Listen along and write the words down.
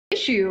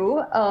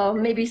issue,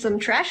 maybe some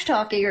trash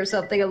talking or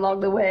something along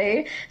the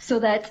way, so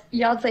that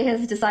Yonsei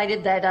has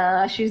decided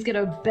that she's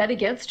gonna bet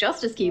against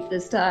Justice Keep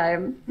this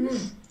time.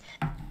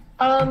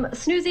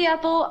 Snoozy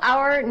Apple,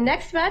 our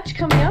next match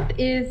coming up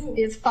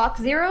is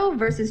Fox Zero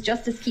versus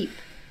Justice Keep.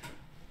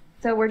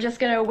 So we're just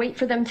gonna wait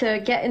for them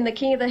to get in the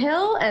King of the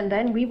Hill, and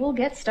then we will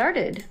get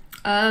started.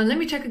 Let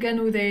me check again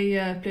who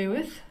they play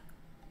with.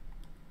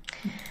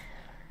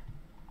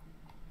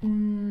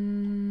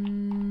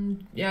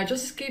 Yeah,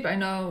 Justice Keep, I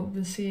know, I've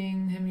been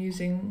seeing him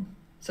using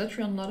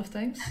Cetrion a lot of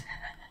times.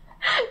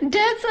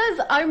 Dan says,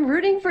 I'm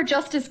rooting for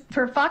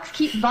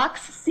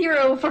Fox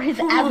Zero for his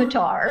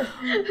avatar.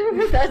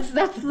 That's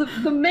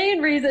the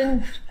main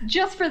reason,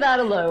 just for that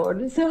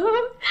alone.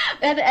 So,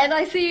 and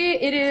I see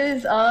it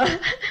is,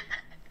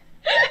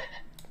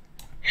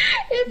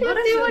 if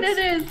you see what it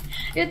is,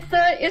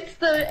 it's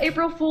the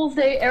April Fool's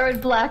Day Aaron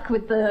Black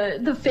with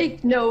the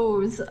fake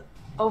nose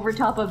over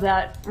top of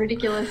that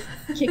ridiculous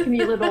kick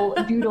me little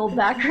doodle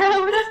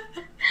background.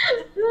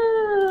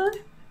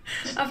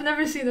 I've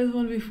never seen this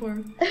one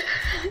before.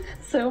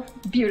 So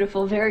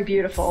beautiful, very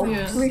beautiful.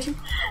 Yeah.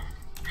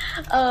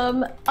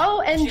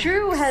 Oh, and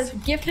Drew has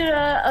gifted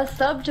a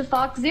sub to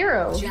Fox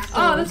Zero.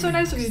 Oh, that's so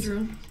nice of you,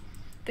 Drew.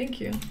 Thank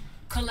you.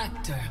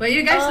 Collector. Wait,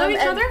 you guys know each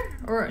other?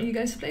 Or you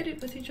guys played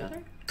it with each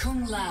other?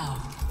 Kung Lao.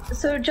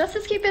 So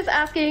Justice Keep is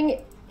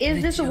asking,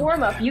 is this a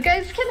warm-up? You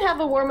guys can have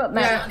a warm-up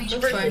match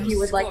first if you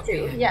would like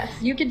to. Yes,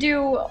 you could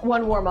do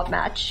one warm-up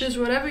match. Just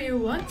whatever you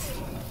want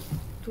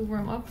to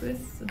warm up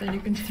with, so then you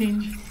can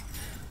change.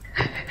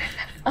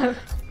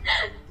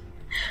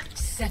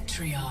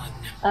 Cetrion.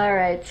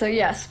 Alright, so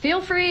yes,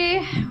 feel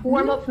free,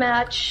 warm-up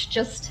match,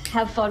 just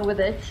have fun with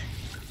it.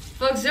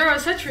 Fox Zero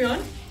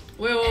Cetrion?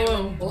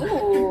 Whoa.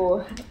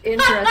 Ooh,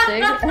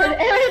 interesting. And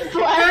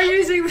They're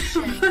using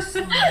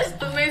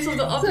the mace of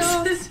the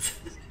opposite. So,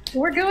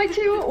 we're going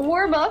to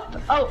warm up.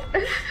 Oh,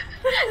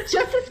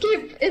 Justice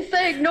Keep is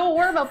saying no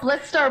warm up.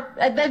 Let's start.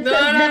 And then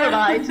says never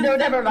mind. No,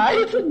 never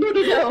mind.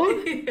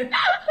 No.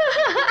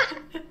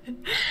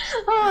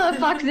 Oh,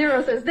 Fox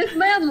Zero says this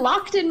man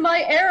locked in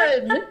my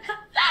errand.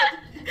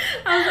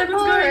 I was like,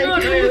 what's going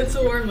on? Oh, yeah, it's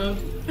a warm up.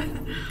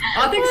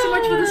 Oh, thanks so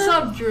much for the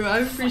sub, Drew. I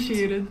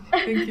appreciate it.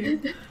 Thank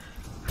you.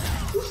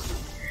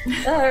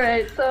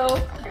 Alright,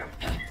 so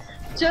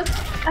just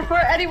for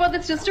anyone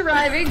that's just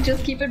arriving,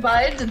 just keep in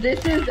mind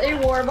this is a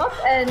warm-up,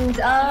 and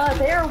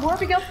they are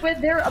warming up with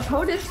their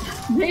opponent's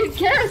main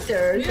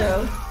character,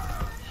 so...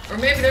 Or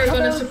maybe they're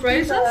gonna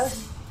surprise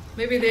us?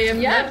 Maybe they have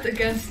mapped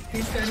against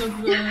these kind of...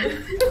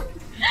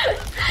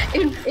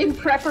 In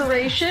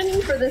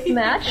preparation for this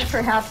match,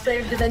 perhaps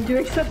they've been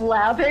doing some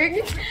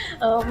labbing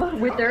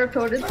with their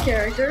opponent's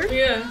character.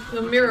 Yeah,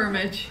 the mirror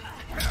match.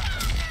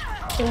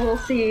 So we'll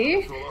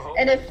see.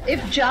 And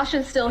if Josh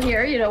is still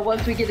here, you know,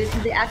 once we get into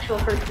the actual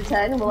first to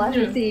 10, we'll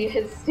actually see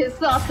his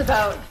thoughts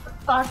about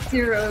Fox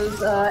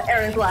Zero's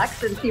Aaron Black,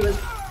 since he was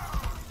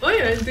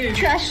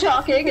trash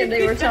talking and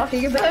they were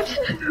talking about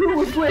who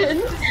would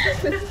win.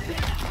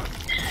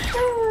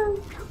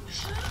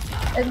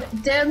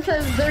 And Dan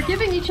says they're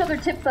giving each other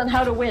tips on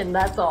how to win,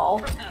 that's all.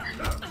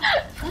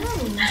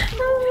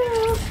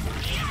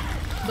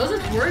 Does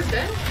it work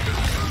then?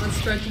 That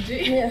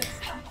strategy? Yes.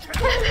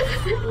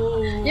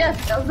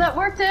 Yes, does that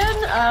work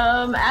then?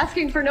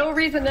 Asking for no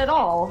reason at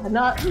all.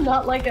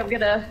 Not like I'm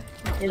gonna,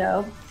 you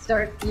know,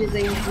 start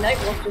using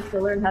Nightwolf just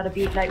to learn how to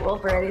beat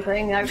Nightwolf or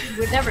anything. I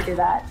would never do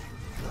that.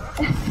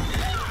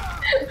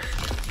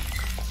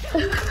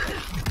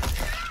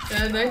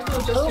 Yeah,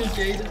 Nightwolf just use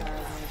Jade.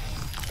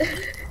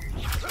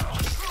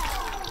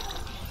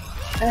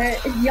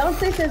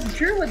 Yonsei says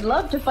Drew would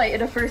love to fight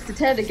in a first to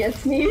 10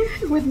 against me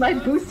with my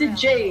boosted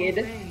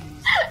Jade.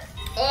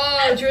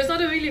 Oh, Drew's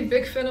not a really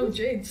big fan of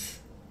Jades.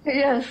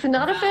 Yes,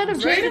 not a fan of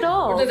Jade at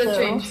all. Or did it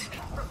change?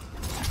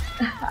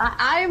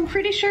 I'm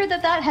pretty sure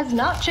that has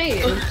not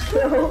changed,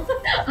 so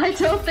I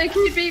don't think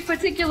he'd be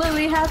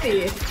particularly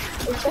happy,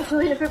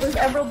 especially if it was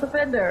Emerald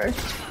Defender.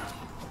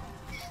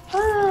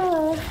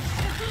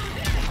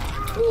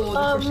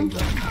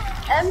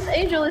 M's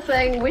Angel is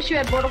saying, wish you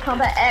had Mortal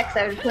Kombat X,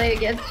 I would play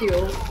against you.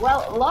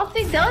 Well,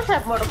 LOSTy does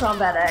have Mortal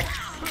Kombat X.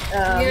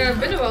 Yeah, it's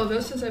been a while though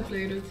since I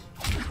played it.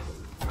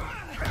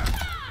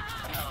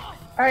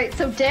 Alright,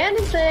 so Dan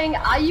is saying,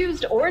 I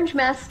used Orange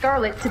Mask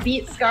Scarlet to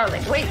beat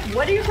Scarlet. Wait,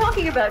 what are you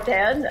talking about,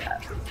 Dan?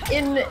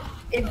 In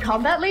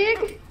Combat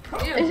League?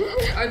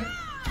 Yeah,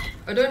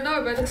 I don't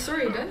know about the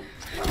story then.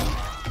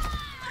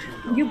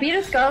 You beat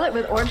a Scarlet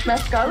with Orange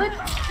Mask Scarlet?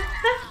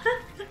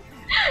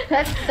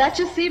 That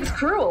just seems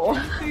cruel.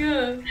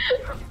 Yeah.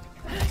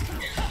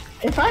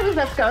 If I was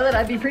that Scarlet,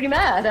 I'd be pretty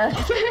mad.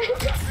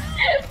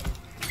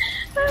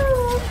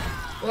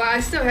 Well,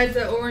 I still had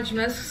the Orange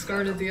Mask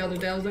Scarlet the other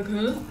day. I was like,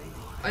 huh?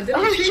 I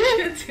didn't change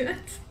it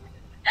yet.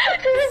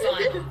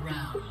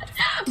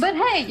 But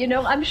hey, you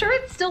know, I'm sure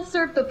it still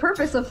served the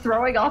purpose of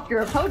throwing off your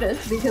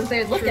opponents, because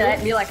they'd look at it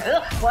and be like,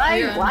 ugh,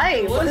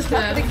 why? What is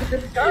happening with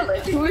this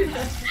Scarlet?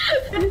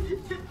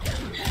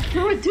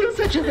 Who would do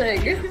such a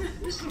thing?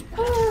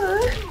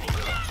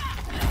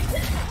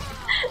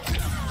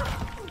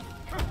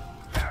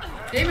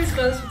 Hey, Miss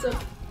Close, what's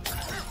up?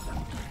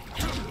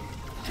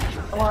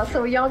 Well,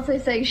 so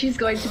Yonsei saying she's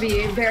going to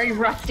be very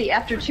rusty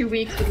after 2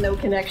 weeks with no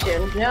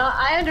connection. Now,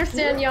 I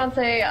understand,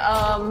 Yonsei,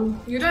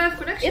 You don't have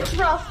connection? it's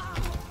rough.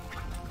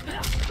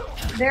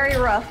 Very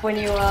rough when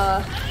you,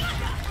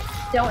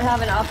 don't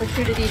have an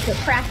opportunity to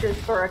practice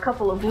for a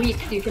couple of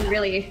weeks. You can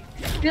really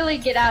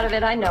get out of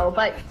it, I know,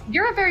 but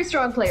you're a very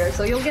strong player,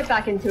 so you'll get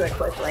back into it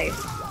quickly.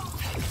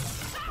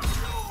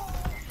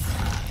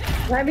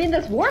 I mean,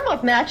 this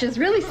warm-up match is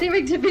really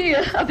seeming to be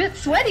a bit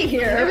sweaty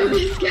here with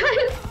these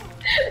guys.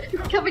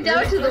 Coming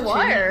down to the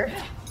wire.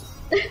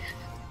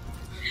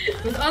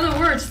 With other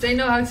words, they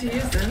know how to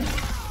use them.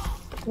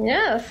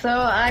 Yeah, so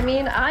I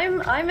mean,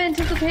 I'm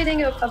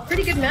anticipating a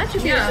pretty good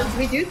matchup here since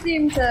we do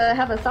seem to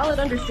have a solid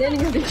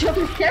understanding of each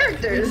other's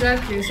characters.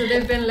 Exactly, so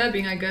they've been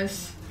labbing, I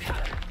guess.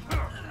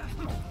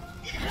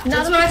 Not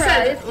That's what I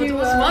said. to, It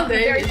was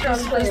Monday. very It strong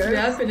was supposed to be players.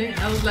 happening.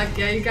 I was like,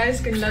 yeah, you guys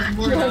can lab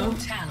more now.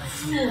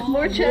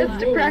 More chance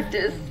to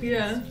practice.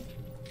 Yeah.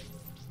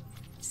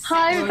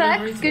 Hi, Oh,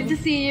 Vex. you're Good to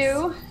see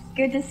you.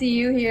 Good to see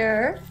you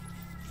here.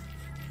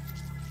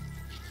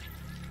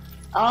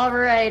 All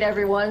right,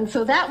 everyone.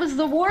 So that was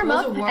the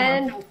warm-up,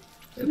 and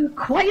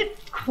quite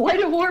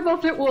a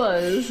warm-up it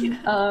was.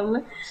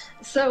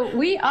 So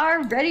we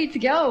are ready to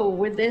go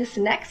with this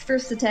next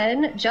first to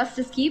 10,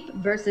 Justice Keep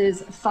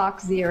versus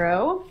Fox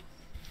Zero.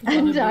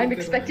 And I'm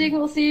expecting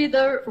we'll see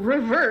the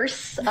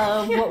reverse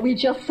of what we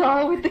just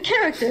saw with the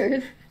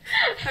characters.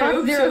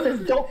 Fox Zero says,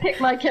 "Don't pick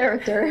my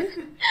character."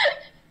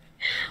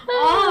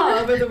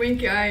 Ah, with a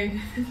winky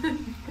eye.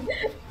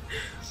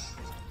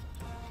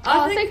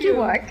 Oh, thank you,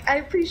 Mark. I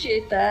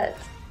appreciate that.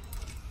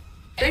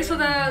 Thanks for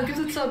the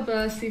gifted sub,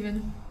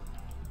 Steven.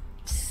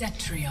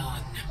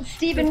 Cetrion.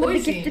 Steven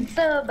with the gifted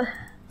sub.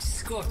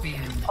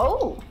 Scorpion.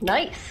 Oh,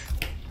 nice.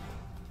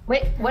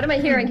 Wait, what am I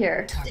hearing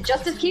here? Did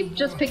Justice Keep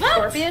just pick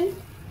Scorpion?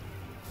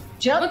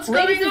 What's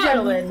Ladies going and on?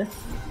 gentlemen,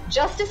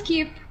 Justice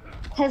Keep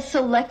has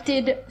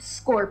selected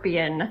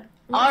Scorpion.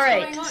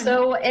 Alright,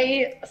 so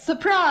a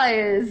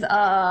surprise,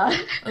 a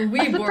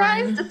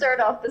surprise to start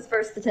off this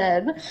first to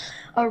 10.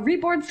 A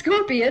reborn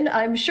Scorpion,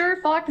 I'm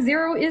sure Fox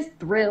Zero is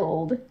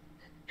thrilled.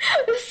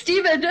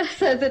 Steven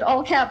says in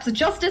all caps,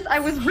 "Justice, I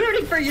was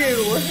rooting for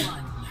you!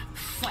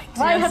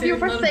 Why have you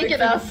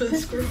forsaken us?"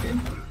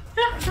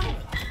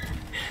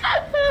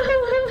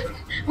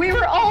 We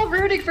were all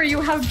rooting for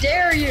you, how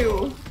dare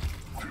you!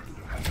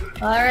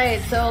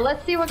 Alright, so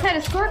let's see what kind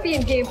of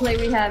Scorpion gameplay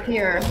we have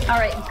here.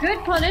 Alright, good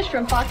punish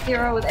from Fox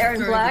Zero with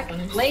Aaron Black,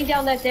 laying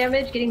down that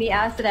damage, getting the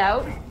acid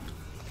out.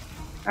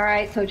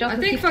 Alright, so Justice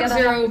I think keeps Fox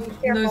gonna Zero have to be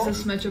careful. knows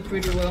this matchup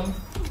pretty well.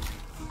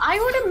 I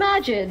would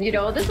imagine, you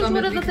know, this is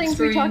one of the things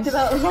we talked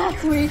about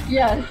last week,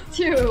 yes,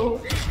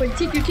 too, when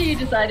TQT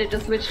decided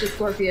to switch to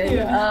Scorpion.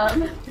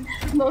 Yeah.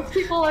 Most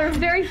people are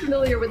very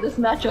familiar with this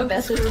matchup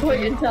at this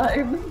point in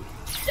time.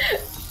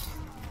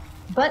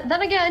 But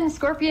then again,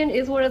 Scorpion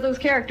is one of those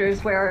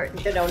characters where,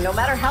 you know, no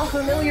matter how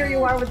familiar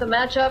you are with the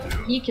matchup,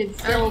 he can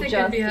still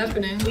just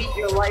complete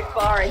your life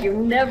bar and you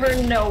never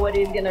know what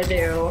he's gonna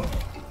do.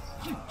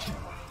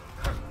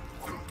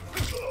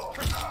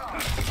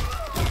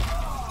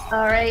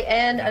 Alright,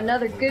 and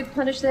another good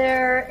punish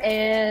there,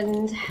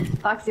 and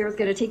Fox Zero's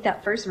gonna take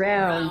that first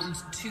round.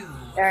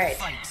 Alright.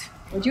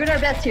 We're doing our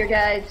best here,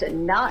 guys, to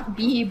not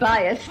be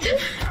biased.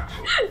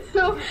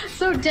 So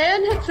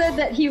Dan had said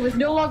that he was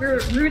no longer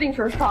rooting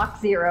for Fox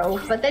Zero,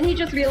 but then he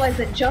just realized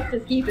that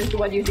Justice Keep is the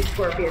one using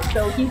Scorpion,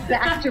 so he's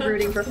back to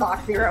rooting for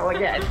Fox Zero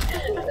again.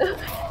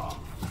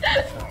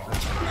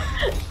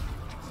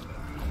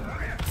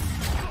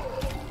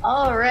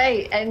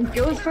 Alright, and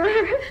goes for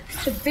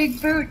the big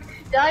boot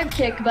dive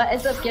kick, but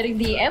ends up getting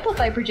the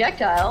amplified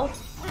projectile.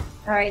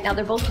 Alright, now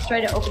they're both just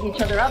trying to open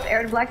each other up.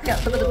 Aaron Black's got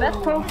some of the best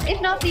pokes,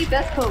 if not the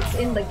best pokes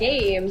in the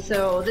game,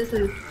 so this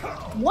is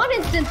one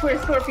instance where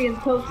Scorpion's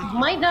pokes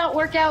might not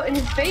work out in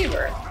his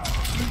favor.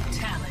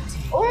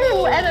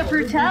 Oh, and a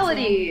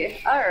brutality!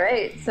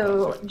 Alright,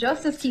 so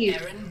Justice Keep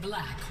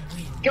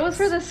goes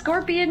for the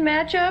Scorpion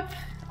matchup,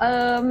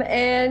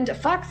 and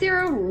Fox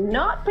Zero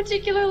not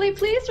particularly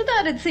pleased with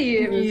that, it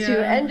seems,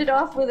 to end it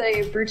off with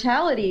a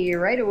brutality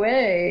right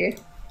away.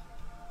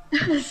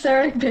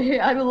 Sarek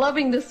Bay, I'm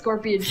loving the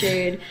Scorpion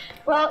shade.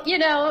 Well, you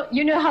know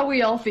how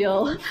we all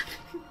feel.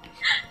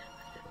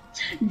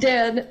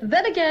 Dan,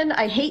 then again,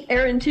 I hate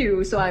Aaron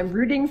too, so I'm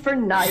rooting for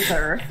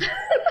neither.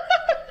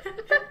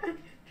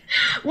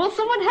 Well,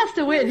 someone has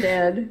to win,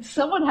 Dan.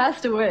 Someone has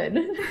to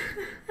win.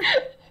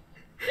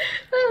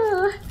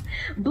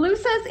 Blue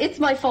says it's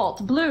my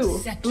fault. Blue,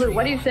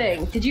 what do you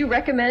think? Did you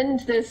recommend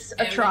this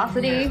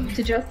atrocity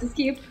to Justice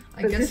Keep?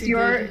 Was this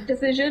your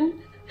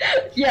decision?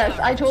 Yes,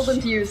 I told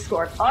them to use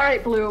Scorp.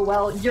 Alright, Blue,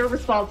 well, you're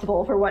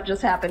responsible for what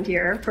just happened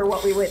here, for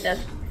what we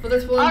witnessed. For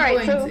this one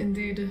point, so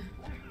indeed.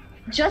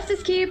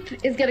 Justice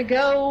Keep is gonna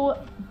go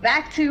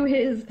back to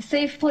his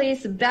safe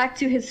place, back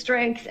to his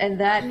strength, and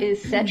that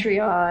is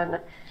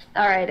Cetrion.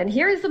 Alright, and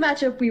here is the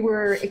matchup we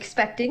were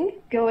expecting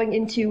going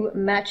into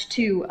match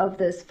 2 of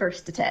this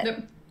first to 10.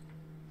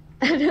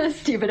 Yep.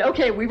 Steven,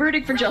 okay, we're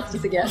rooting for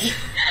Justice again.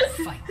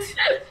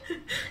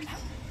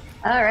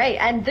 All right,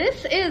 and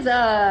this is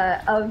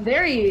a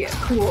very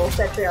cool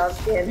Cetrion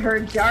skin. Her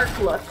dark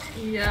look.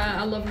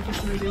 Yeah, I love her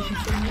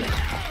customization so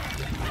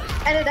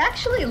much. And it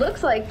actually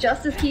looks like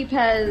Justice Keep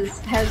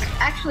has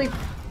actually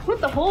put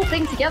the whole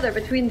thing together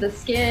between the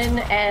skin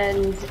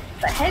and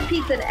the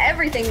headpiece and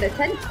everything, the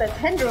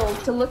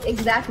tendrils, to look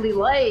exactly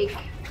like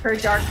her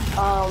dark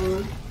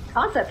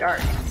concept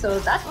art. So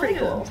that's pretty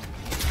cool.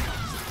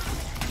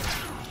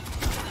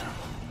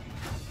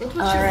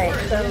 All right,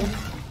 so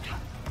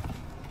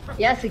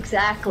yes,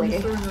 exactly.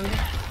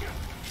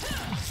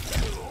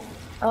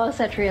 Oh,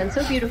 Cetrion,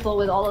 so beautiful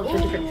with all of the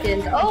different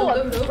skins. Oh,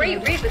 a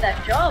great read with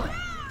that jump.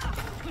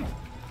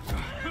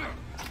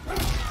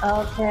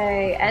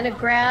 Okay, and a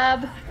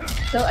grab.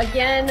 So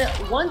again,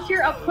 once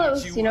you're up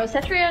close, you know,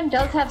 Cetrion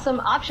does have some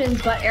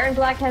options, but Erron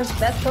Black has the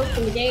best pokes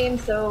in the game,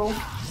 so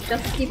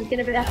Justice Keep is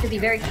going to have to be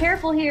very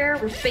careful here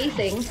with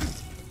spacing.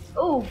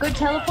 Oh, good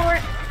teleport.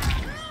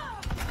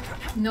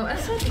 No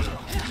asset?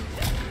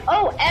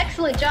 Oh,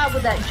 excellent job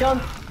with that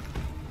jump.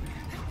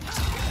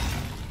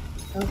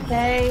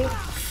 Okay.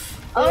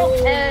 Oh,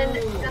 and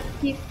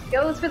he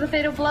goes for the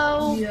fatal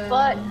blow,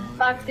 but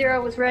Fox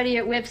Zero was ready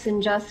at whips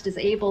and just is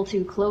able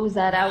to close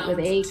that out with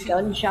a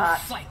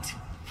gunshot.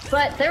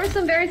 But there was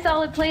some very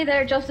solid play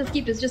there. Justice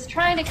Keep is just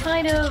trying to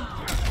kind of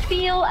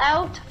feel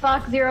out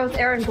Fox Zero's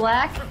Erron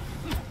Black,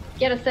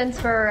 get a sense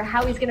for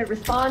how he's going to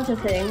respond to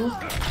things.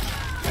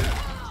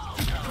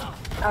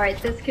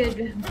 Alright, this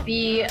could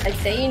be a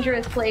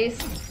dangerous place.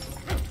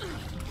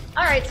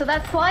 Alright, so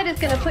that slide is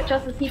going to put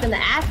Justice Keep in the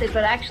acid,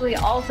 but actually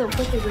also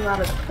pushes him out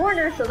of the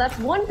corner, so that's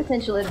one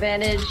potential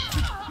advantage.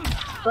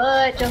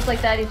 But just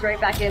like that, he's right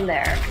back in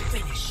there.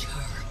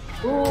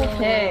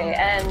 Okay,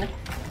 and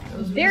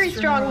very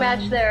strong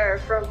match there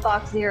from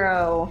Fox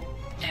Zero.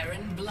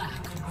 Erron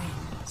Black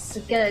wins.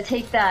 Is going to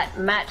take that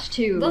match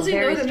too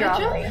very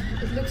strongly.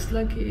 It looks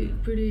like he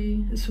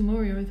is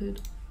familiar with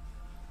it.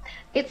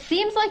 It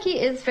seems like he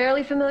is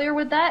fairly familiar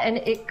with that, and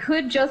it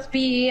could just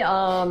be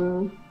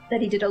that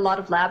he did a lot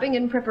of labbing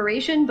in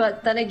preparation,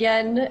 but then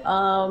again,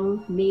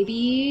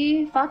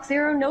 maybe Fox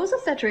Zero knows a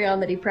Cetrion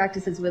that he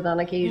practices with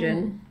on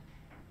occasion.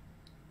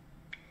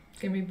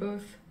 Can be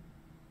both.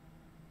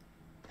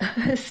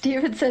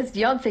 Steven says,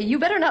 Beyonce, you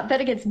better not bet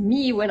against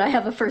me when I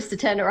have a 1st to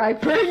 10, or I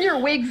burn your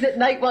wigs at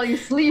night while you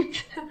sleep.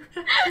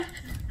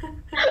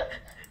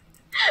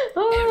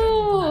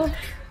 Oh,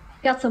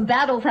 got some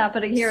battles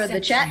happening here in the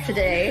chat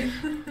today.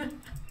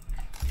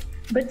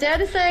 But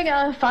Dad is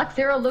saying Fox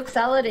Zero looks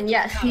solid, and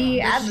yes, he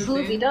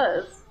absolutely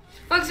does.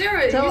 Fox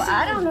Zero, so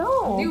I don't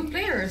know. New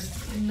players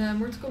in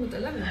Mortal Kombat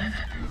 11.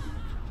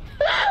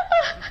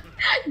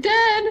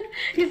 Dad,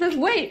 he says,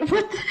 wait,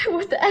 what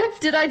the F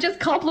did I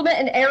just compliment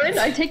an Erron?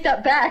 I take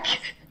that back.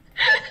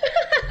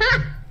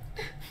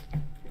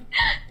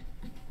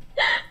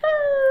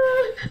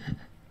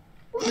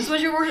 This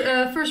was your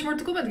first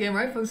Mortal Kombat game,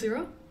 right, Fox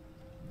Zero?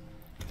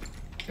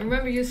 I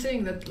remember you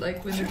saying that,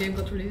 like, when the game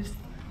got released.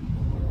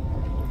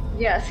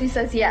 Yes, he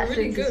says yes,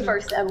 really it's his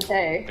first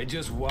MK.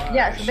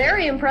 Yes,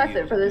 very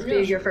impressive for this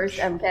being your first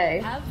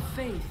MK. Have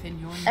faith in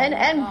your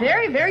and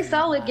very, very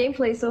solid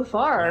gameplay so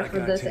far for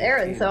this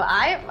Erron. So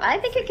I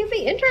think it could be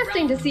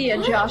interesting to see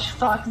a Josh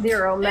Fox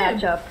Zero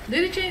matchup.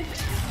 Did it change?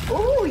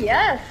 Oh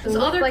yes, it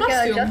looks like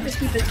Justice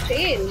Keep has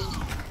changed.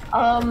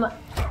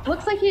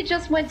 Looks like he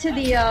just went to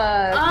the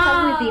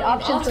probably the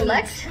option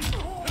select.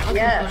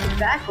 Yes,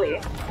 exactly.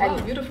 Wow,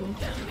 beautiful.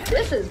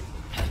 This is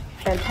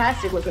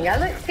fantastic looking.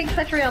 I think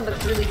Cetrion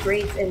looks really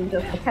great in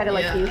just kind of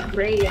like these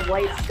gray and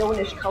white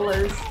stonish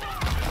colors.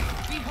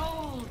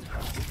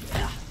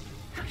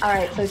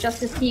 Alright, so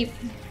Justice Keep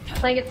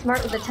playing it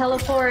smart with the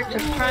teleport,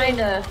 just trying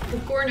to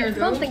get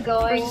something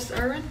going.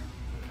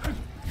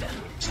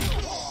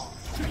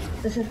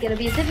 This is going to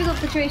be a difficult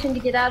situation to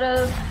get out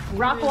of.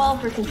 Rock wall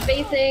for some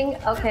spacing.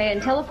 Okay,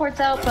 and teleports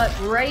out, but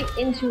right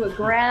into a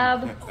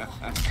grab.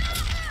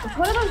 It's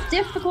one of those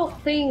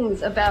difficult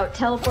things about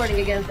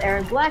teleporting against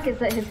Erron Black is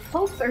that his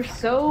pokes are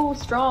so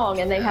strong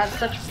and they have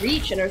such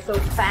reach and are so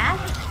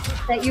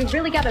fast that you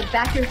really got to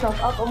back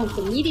yourself up almost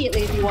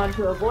immediately if you want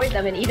to avoid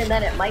them, and even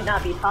then it might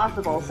not be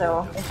possible.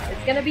 So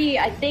it's going to be,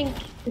 I think,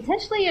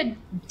 potentially a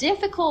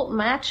difficult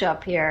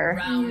matchup here.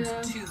 Round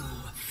 2,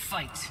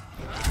 fight.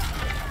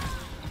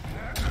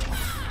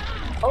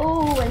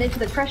 Oh, and into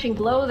the crushing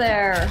blow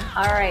there.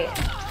 All right.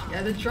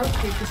 Yeah, the drop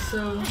kick is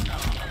so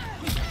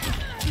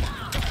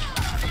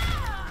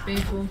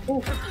painful.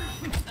 Ooh.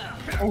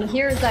 And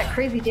here's that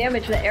crazy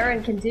damage that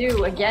Erron can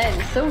do.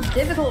 Again, so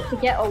difficult to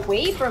get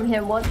away from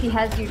him once he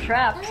has you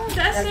trapped.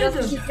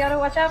 He's got to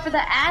watch out for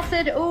the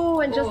acid.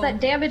 Oh, and just that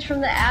damage from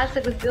the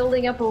acid was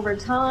building up over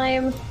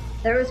time.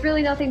 There was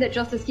really nothing that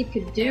Justice Keep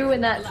could do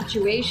in that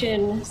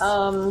situation.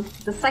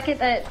 The second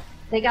that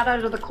they got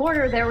out of the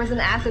corner, there was an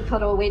acid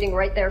puddle waiting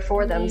right there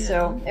for them.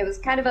 So it was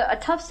kind of a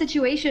tough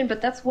situation,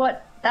 but that's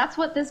what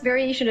this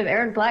variation of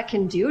Erron Black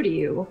can do to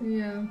you.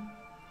 Yeah.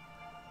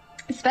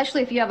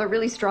 Especially if you have a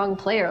really strong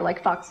player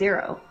like Fox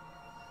Zero.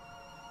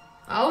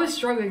 I always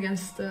struggle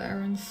against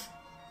Errons.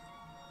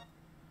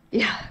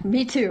 Yeah,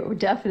 me too,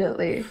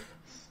 definitely.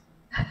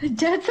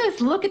 Dan says,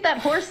 look at that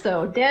horse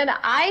though. Dan,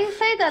 I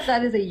say that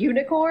that is a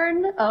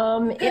unicorn.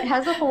 It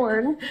has a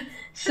horn.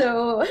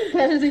 So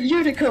that is a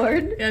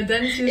unicorn. Yeah,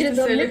 Dennis It used is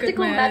to a say, look at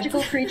mystical, my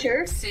magical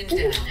creature.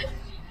 Sindel.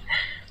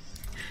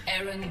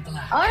 Aaron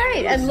Black.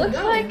 Alright, and looks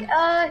Sindel.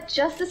 like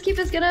Justice Keep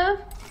is gonna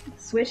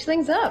switch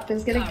things up.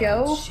 Is gonna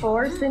go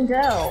for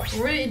Sindel.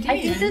 Ready.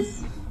 I think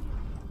this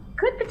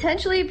could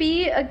potentially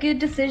be a good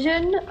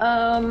decision.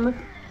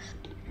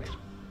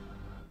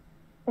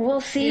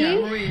 We'll see. Yeah,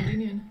 Rory and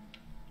Union.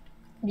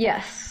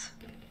 Yes.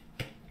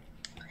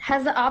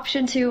 Has the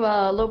option to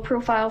low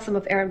profile some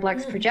of Aaron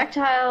Black's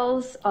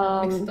projectiles.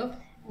 Mixed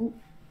up.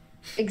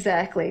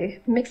 Exactly.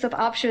 Mix up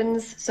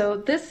options. So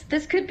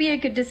this could be a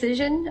good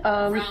decision.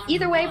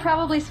 Either way,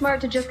 probably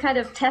smart to just kind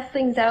of test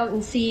things out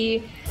and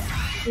see,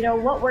 you know,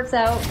 what works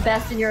out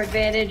best in your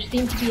advantage.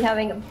 Seems to be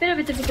having a bit of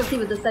a difficulty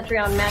with the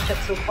Cetrion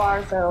matchup so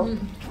far, so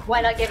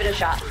why not give it a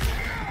shot?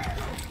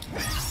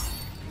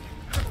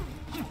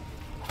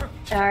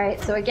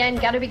 Alright, so again,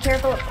 gotta be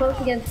careful up close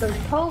against those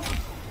pokes.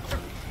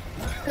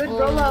 Good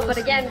roll up, but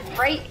again,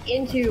 right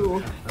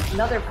into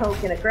another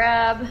poke and a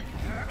grab.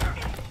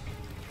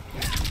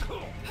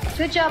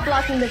 Good job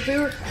blocking the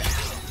boot.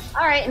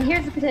 Alright, and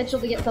here's the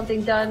potential to get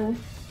something done.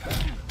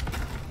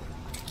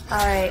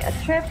 Alright, a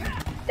trip.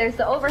 There's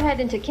the overhead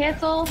into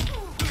cancel.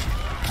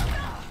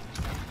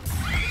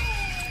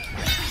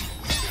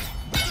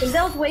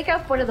 Sindel's wake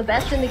up, one of the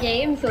best in the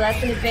game, so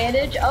that's an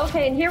advantage.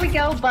 Okay, and here we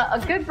go, but a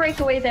good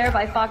breakaway there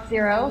by Fox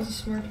Zero.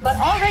 But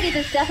already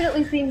this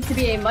definitely seems to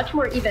be a much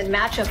more even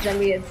matchup than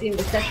we had seen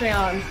with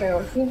Cetrion, so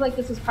it seems like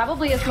this is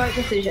probably a smart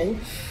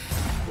decision.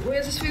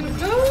 Where's the sweet of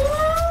go?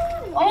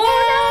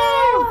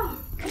 Oh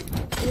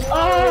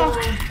no!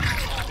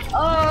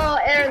 Oh,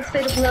 Aaron's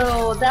fatal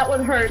blow. That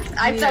one hurts.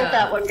 I felt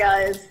that one,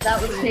 guys.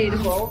 That was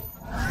painful.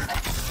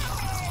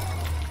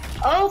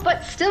 Oh,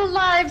 but still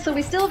alive, so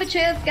we still have a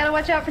chance. Gotta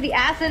watch out for the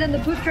acid and the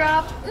boot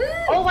drop.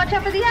 Oh, watch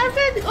out for the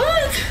acid!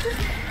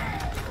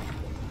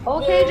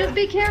 Okay, just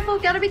be careful.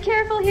 Gotta be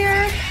careful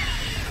here.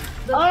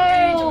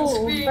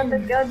 Oh, from the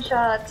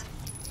gunshot.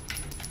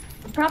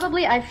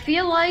 Probably, I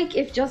feel like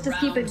if Justice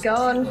Keep had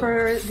gone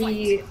for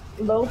the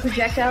low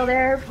projectile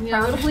there,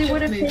 probably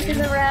would have taken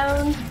the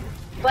round.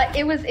 But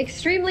it was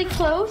extremely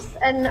close,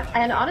 and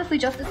honestly,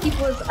 Justice Keep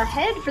was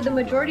ahead for the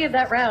majority of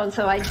that round,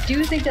 so I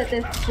do think that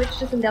this switch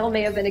to Sindel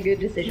may have been a good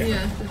decision.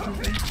 Yeah,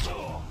 definitely.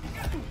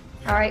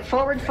 Alright,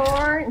 forward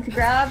 4 into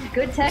grab,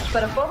 good tech,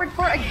 but a forward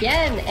 4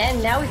 again,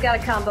 and now we've got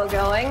a combo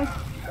going.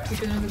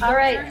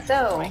 Alright,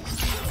 so,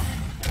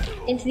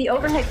 into the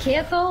overhead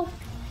cancel.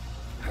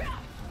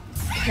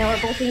 Now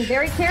we're both being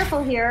very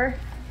careful here.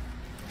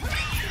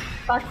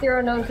 Fox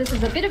Zero knows this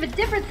is a bit of a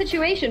different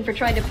situation for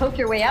trying to poke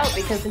your way out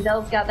because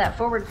Sindel's got that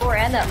forward 4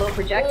 and that low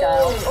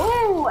projectile.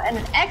 Oh, and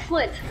an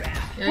excellent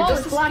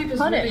flawless block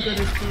punish. Really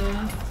good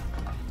at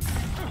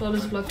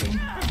flawless blocking.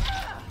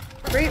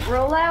 Great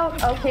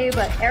rollout. Okay,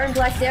 but Aaron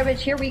Black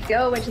damage. Here we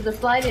go into the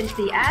slide into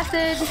the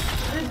acid.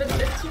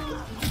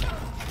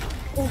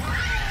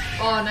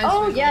 Oh, nice.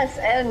 Oh, yes,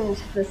 and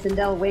the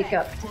Sindel wake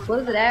up to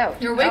close it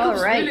out. Your wake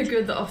up's right. really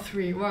good, the off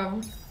 3.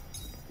 Wow.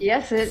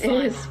 Yes, it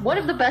is. One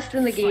of the best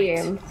in the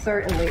game,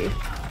 certainly.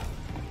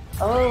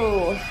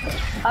 Oh,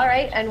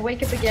 alright, and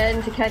wake up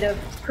again to kind of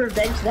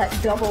prevent that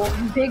double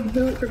big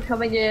boot from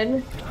coming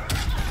in.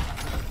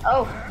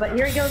 Oh, but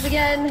here he goes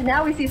again.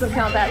 Now we see some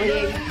combat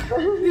league.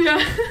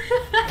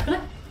 Yeah.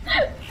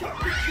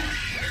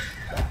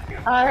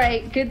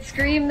 Alright, good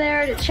scream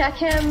there to check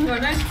him. Oh,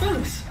 nice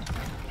boots.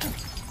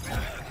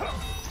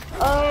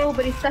 Oh,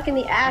 but he's stuck in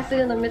the acid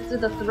in the midst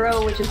of the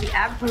throw, which is the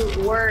absolute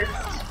worst.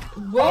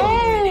 Whoa.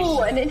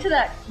 Oh, and into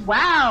that.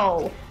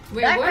 Wow!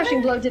 Wait, that what?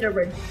 crushing blow did a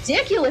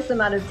ridiculous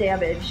amount of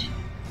damage.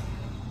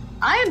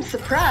 I am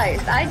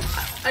surprised. I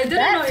didn't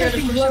that know you had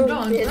a crushing crushing blow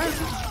blow.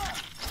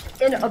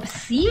 did an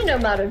obscene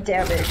amount of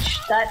damage.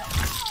 That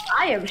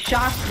I am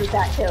shocked with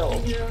that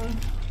kill. Yeah.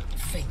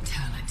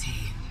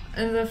 Fatality.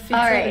 And the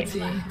Alright.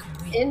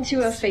 fatality.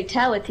 Into a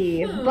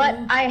fatality. But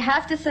I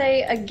have to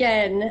say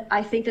again,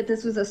 I think that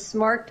this was a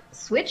smart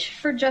switch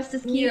for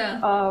Justice Keep. Yeah.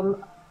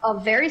 A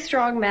very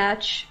strong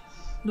match.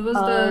 There was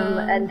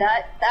And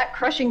that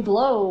crushing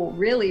blow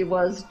really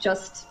was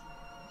just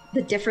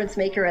the difference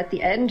maker at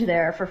the end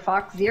there for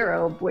Fox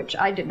Zero, which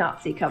I did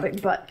not see coming,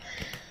 but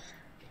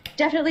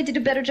definitely did a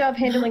better job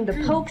handling the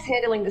pokes,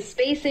 handling the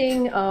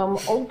spacing,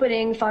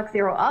 opening Fox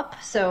Zero up,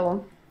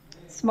 so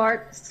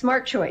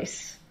smart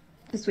choice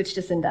to switch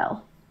to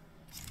Sindel.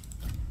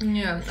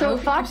 Yeah. So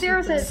Fox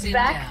Zero says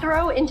back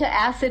throw into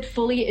acid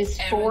fully is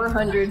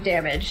 400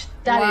 damage.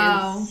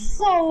 That is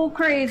so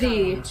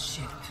crazy.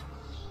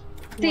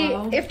 See,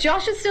 if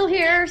Josh is still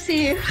here,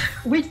 see,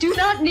 we do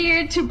not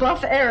need to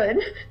buff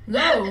Aaron.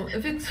 No,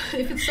 if it's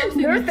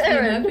something Nerf that's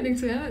Aaron. happening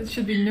to him, it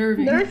should be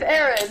nerving. Nerf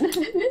Aaron.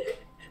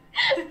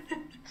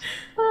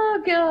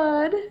 Oh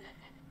god.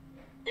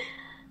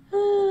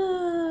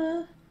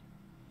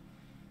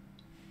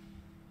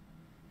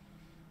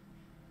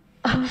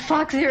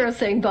 Fox Zero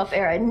saying buff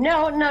Aaron.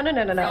 No.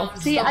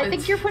 See, Stop I it.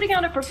 think you're putting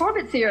on a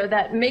performance here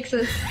that makes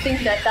us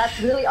think that that's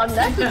really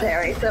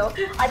unnecessary. So,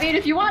 I mean,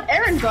 if you want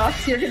Aaron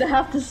buffs, you're gonna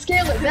have to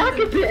scale it back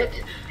a bit.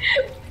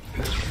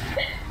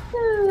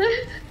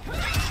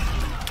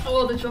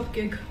 Oh, the drop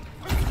kick.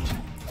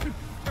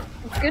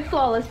 Good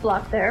flawless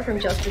block there from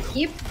Justice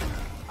Keep.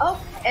 Oh,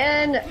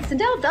 and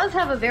Sindel does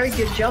have a very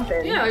good jump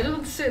in. Yeah, I just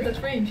want to say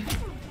that range.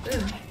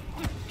 Yeah.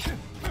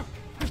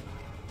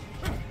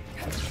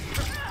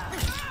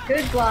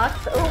 Good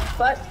blocks. Oh,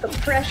 but the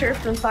pressure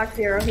from Fox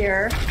Zero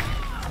here.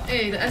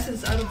 Hey, the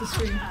essence out of the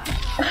screen.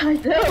 I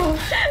know.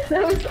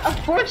 That was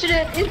a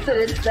fortunate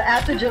incident. The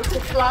acid just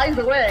flies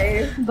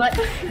away. But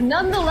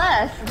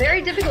nonetheless,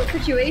 very difficult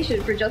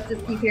situation for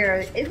Justice Keep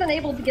here. Isn't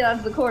able to get out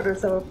of the corner,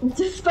 so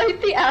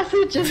despite the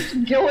acid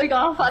just going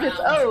off on its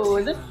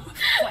own,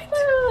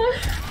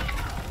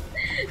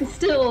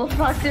 still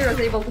Fox Zero is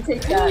able to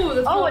take that.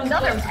 Ooh, Oh,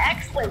 another block.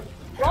 excellent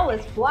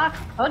flawless block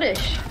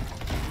punish.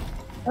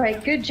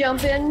 Alright, good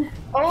jump in.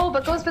 Oh,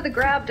 but goes for the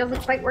grab,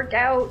 doesn't quite work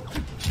out.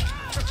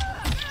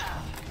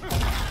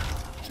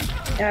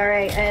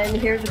 Alright, and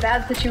here's a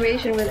bad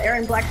situation with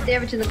Aaron Black's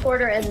damage in the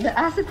corner, and the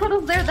acid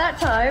puddle's there that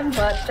time,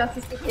 but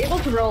Justice is able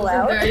to roll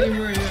out. There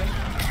anymore, yeah.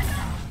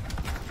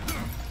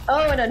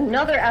 Oh, and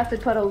another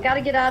acid puddle.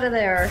 Gotta get out of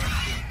there.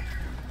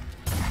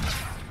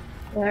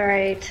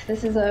 Alright,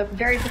 this is a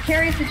very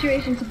precarious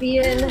situation to be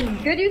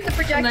in. Good use of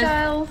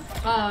projectiles.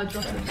 Ah,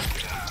 drop it.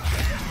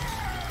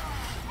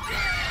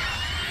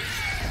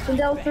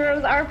 Sindel's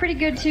throws are pretty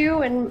good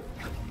too, and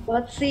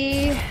let's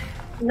see.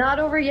 Not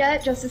over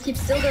yet. Justice Keep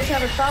still does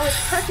have a solid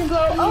crushing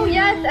blow. Oh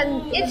yes,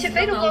 and into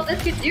fatal blow.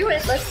 This could do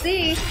it. Let's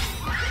see.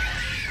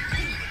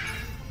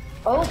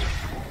 Oh,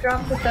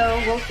 drops it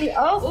though. We'll see.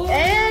 Oh,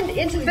 and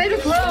into fatal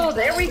blow.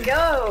 There we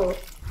go.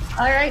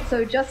 All right,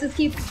 so Justice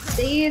Keep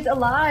stays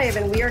alive,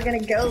 and we are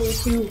gonna go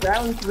to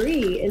round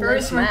 3 in Very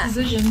this smart match.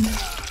 decision.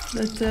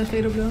 That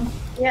fatal blow.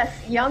 Yes,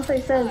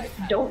 Yonsei says,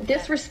 "Don't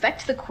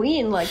disrespect the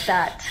queen like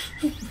that."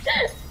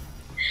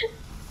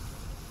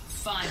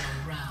 Final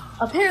round.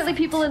 Apparently,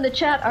 people in the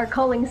chat are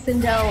calling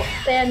Sindel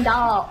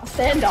Sandal,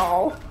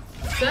 Sandal?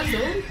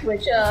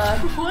 which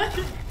What?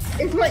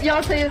 is what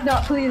Yonsei is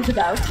not pleased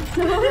about.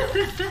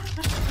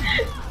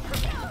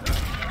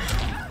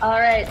 All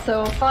right,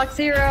 so Fox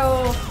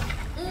Zero.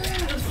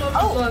 Just stop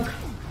Oh. the block.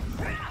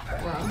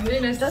 Wow, really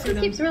nice to see Justice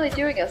them. keeps really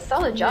doing a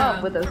solid job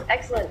Yeah. with those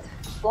excellent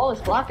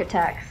flawless block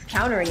attacks,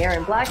 countering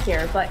Aaron Black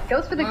here, but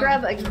goes for the Wow.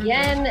 grab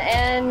again,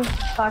 and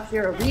Fox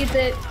Zero reads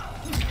it.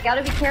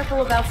 Gotta be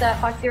careful about that.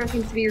 Fox Zero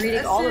seems to be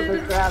reading all of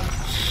those grabs.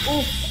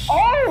 Ooh.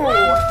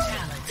 Oh!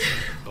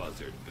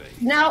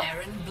 Now,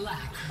 Aaron Black.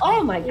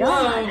 oh my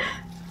god. Whoa.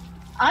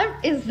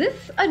 Is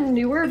this a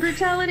newer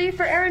brutality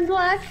for Aaron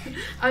Black?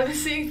 I've been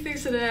seeing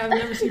things today I've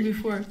never seen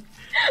before.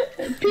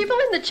 People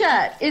in the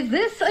chat, is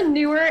this a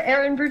newer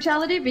Aaron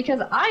brutality?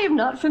 Because I am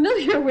not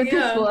familiar with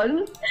Yeah. this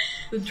one.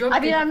 The drop I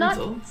mean, kick I'm not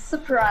brutal.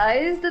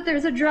 surprised that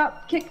there's a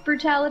drop kick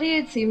brutality.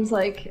 It seems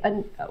like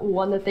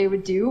one that they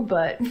would do,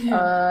 but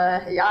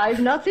yeah, I've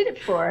not seen it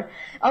before.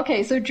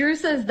 Okay, so Drew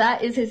says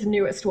that is his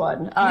newest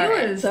one. All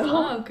right, Newest? so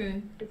Oh, okay.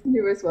 his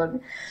newest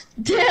one.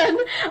 Dan,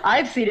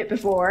 I've seen it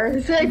before.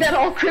 Saying that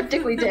all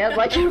cryptically, Dan,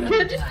 like you've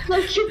been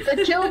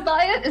killed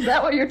by it. Is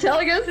that what you're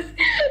telling us?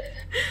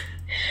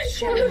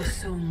 Shang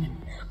Tsung.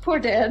 Poor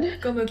Dan.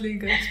 Combat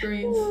League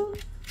experience.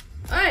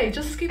 Alright,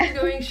 just keep it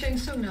going Shang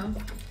Tsung now.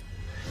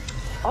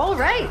 All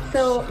right,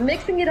 so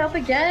mixing it up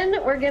again,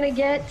 we're gonna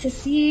get to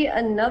see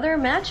another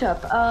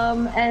matchup.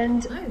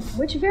 And Nice.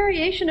 which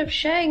variation of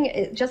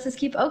Shang Justice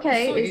Keep?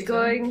 Okay, Soul is Eater.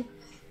 going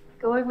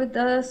with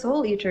the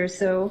Soul Eater.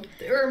 So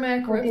The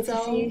Ermac, We'll get to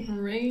Reptile, see.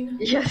 Rain.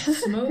 yes,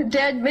 Smoke.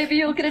 Dad, maybe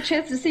you'll get a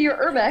chance to see your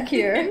Ermac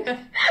here. Dad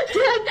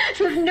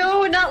says,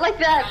 no, not like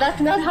that.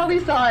 That's not how we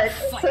saw it.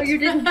 So you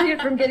didn't see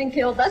it from getting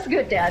killed. That's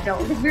good, Dad. No,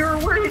 because we were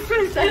worried for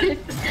a second.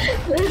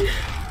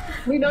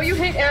 We know you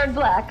hate Aaron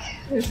Black.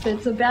 There's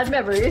been some bad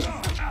memories.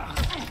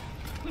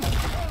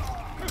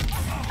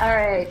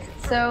 Alright,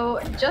 so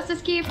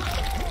Justice Keep.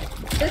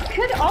 This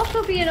could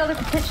also be another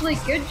potentially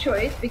good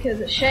choice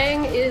because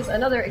Shang is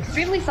another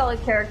extremely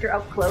solid character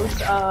up close.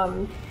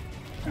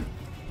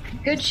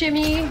 Good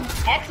shimmy,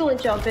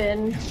 excellent jump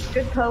in,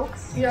 good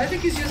pokes. Yeah, I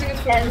think he's using it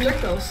for And-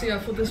 projectiles, yeah,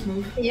 for this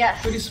move.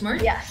 Yes. Pretty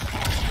smart. Yes.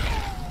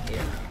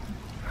 Yeah.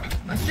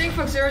 I think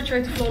Fox Zero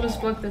tried to flawless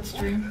block that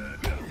stream.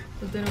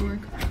 That didn't work.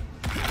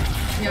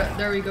 Yeah,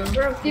 there we go.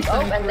 Zero Keep.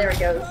 Oh, and there it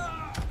goes.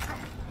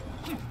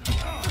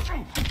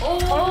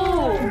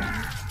 Oh!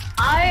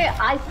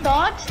 I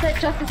thought that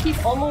Justice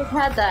Keep almost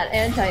had that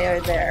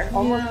anti-air there.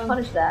 Almost Yeah.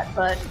 punished that,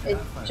 but it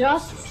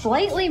just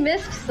slightly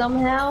missed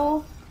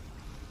somehow.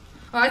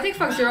 Oh, I think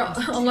Fox Zero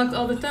unlocked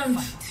all the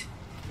temps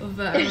of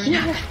Aaron.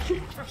 Yeah.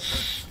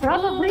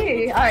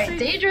 Probably. Alright,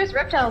 dangerous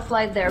reptile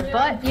slide there, Yeah.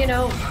 but, you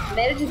know,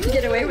 manages to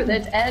get away with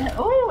it. And,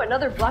 oh,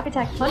 another block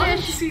attack I want to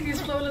punish. see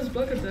these flawless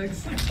block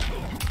attacks.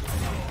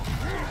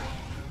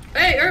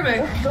 Hey,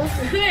 Ermac!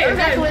 Hey, Ermac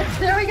hey. lift.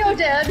 There we go,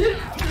 Dad.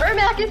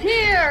 Ermac is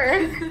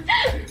here.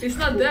 He's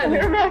not dead.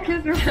 Ermac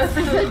is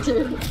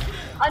represented.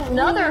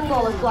 Another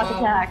flawless block Wow.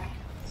 attack.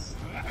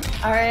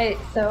 Alright,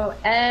 so,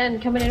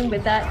 and coming in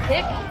with that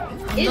kick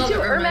into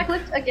Ermac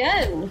lift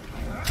again.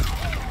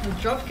 The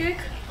drop kick.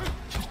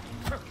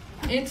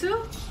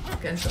 Into?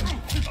 Cancel.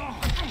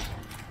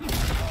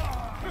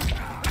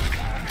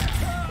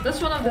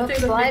 That's one of the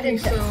things that make me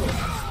so...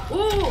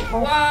 Ooh!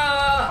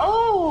 Wow!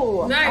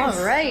 Oh! Nice!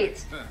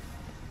 Alright.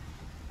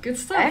 Good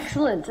stuff.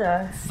 Excellent.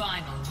 Final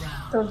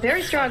round. So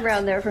very strong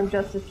round there from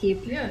Justice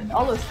Keep. Yeah.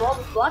 All those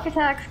flawless block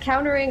attacks,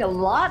 countering a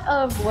lot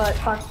of what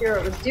Fox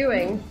Zero was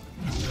doing.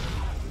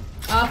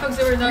 Fox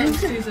Zero now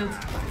sees it.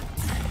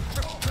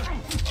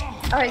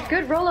 Alright,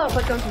 good rollout,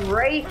 but goes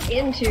right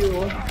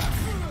into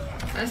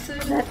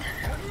Acid. that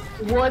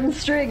one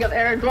string of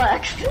Aaron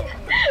Blacks.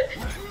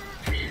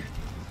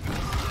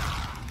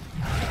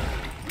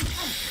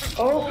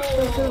 Oh,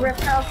 the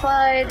reptile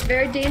slide,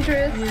 very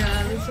dangerous.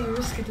 Yeah, that's so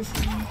risky to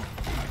see.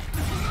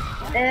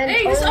 And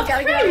hey,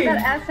 gotta get out of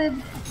that acid.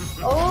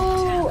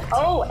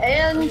 Oh,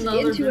 and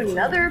into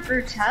another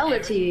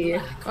brutality.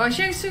 Oh,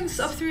 Shang Tsung's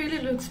up 3 really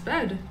looks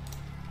bad.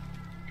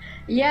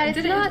 Yeah,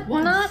 it's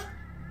not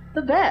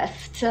the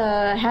best,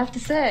 I have to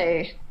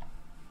say.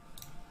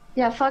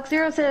 Yeah, Fox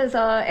Zero says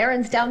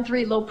Aaron's down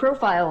 3 low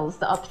profiles,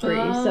 the up 3,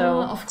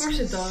 so... Of course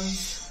it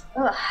does.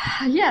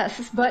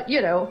 Yes, but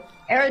you know,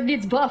 Aaron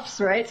needs buffs,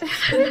 right?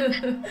 How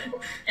did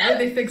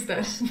they fix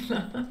that?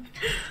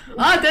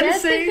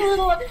 Dennis saying a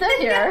little upset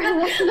here.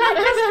 I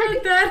just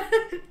heard that.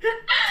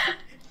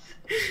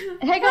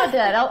 Hang on,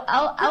 Dad.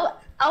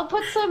 I'll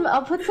put some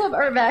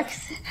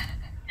Ermacs.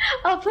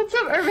 I'll put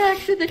some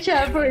Ermacs in the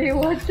chat for you.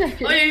 1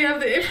 second. Oh yeah, you have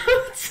the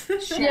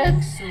emotes.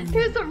 Yes.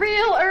 Here's the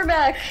real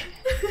Ermac.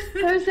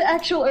 There's the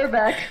actual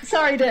Ermac.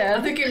 Sorry, Dad.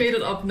 I think you made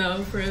it up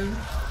now for him.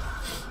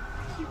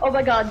 Oh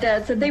my god,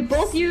 Dad. So they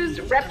both used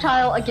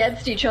Reptile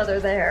against each other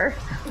there.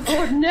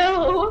 Oh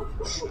no!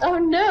 Oh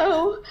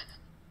no!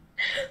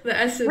 The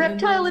acid.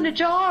 Reptile in a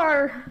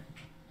jar!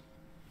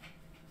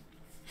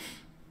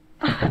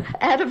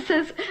 Adam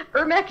says,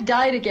 Ermac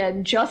died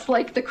again, just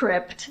like the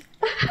crypt.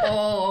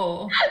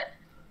 Oh.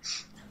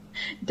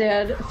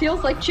 Dad,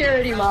 feels like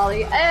charity,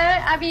 Molly.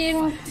 I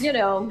mean, you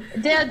know,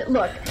 Dad,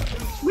 look,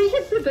 we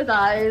can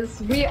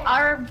sympathize.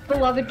 Our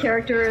beloved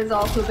character has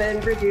also been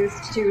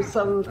reduced to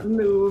some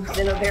moves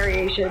in a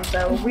variation,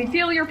 so we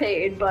feel your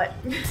pain, but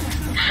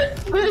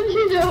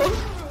you know,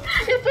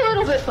 it's a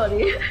little bit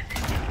funny.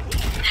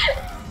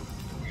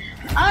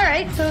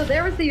 Alright, so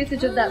there was the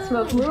usage of that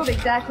smoke move,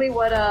 exactly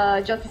what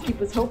Justice Keep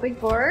was hoping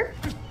for.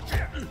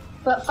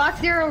 But Fox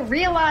Zero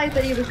realized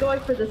that he was going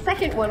for the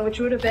second one, which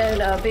would have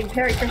been a big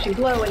parry crushing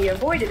blow, and he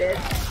avoided it.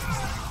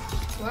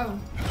 Wow.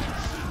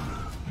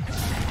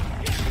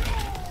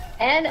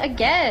 And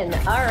again,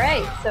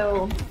 alright,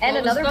 so, and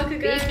another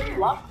big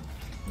block.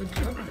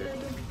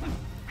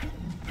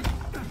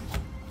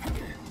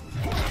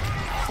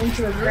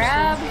 Into a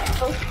grab.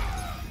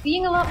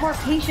 Being a lot more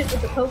patient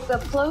with the pokes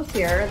up close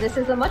here. This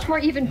is a much more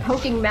even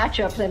poking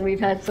matchup than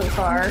we've had so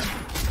far.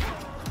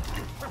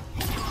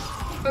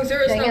 Oh,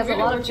 Zero is now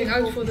really watching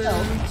out for the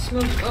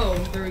smoke. Oh,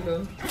 there we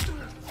go.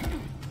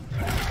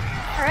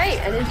 Alright,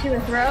 and into a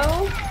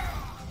throw.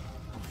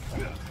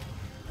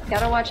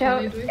 Gotta watch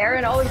out.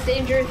 Aaron always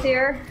dangerous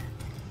here.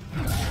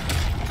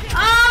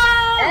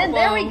 Ah! And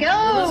there we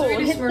go!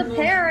 Really Hits the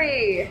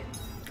parry!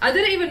 I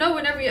didn't even know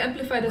whenever you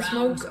amplify the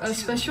smoke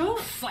special,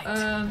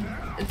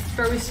 it's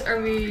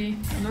very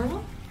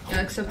normal?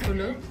 Yeah, except for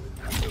low.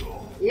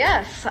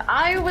 Yes,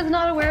 I was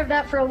not aware of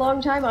that for a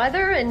long time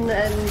either, and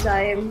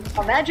I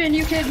imagine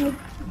you can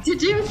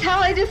deduce how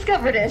I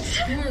discovered it.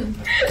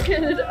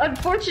 An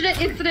unfortunate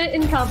incident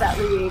in Combat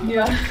League.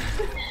 Yeah.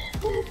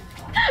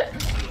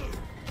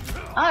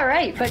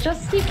 Alright, but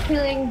just keep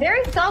feeling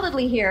very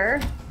solidly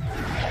here.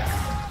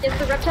 Gets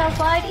the reptile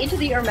slide into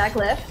the Ermac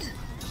lift.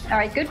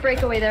 Alright, good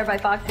breakaway there by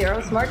Fox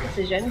Zero, smart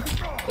decision.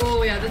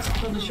 Oh yeah, that's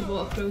punishable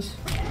up close.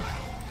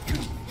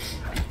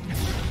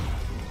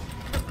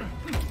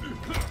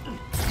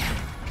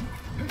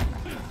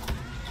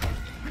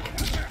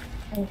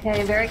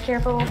 Okay, very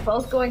careful.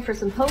 Both going for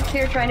some pokes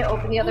here, trying to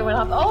open the other one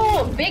up.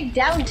 Oh, big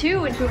down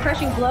 2 into a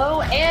crushing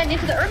blow and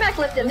into the Ermac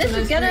lift, and this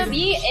is gonna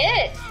be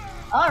it!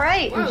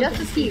 Alright, wow.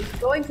 Justice Keep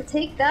going to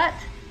take that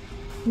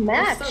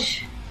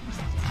match.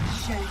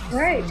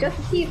 Alright,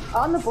 Justice Keep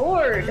on the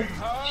board.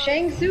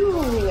 Shang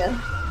Tsung.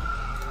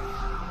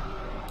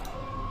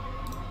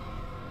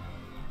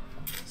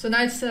 So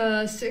now it's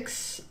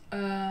 6-1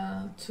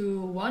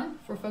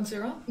 for Fox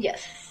Zero?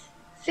 Yes.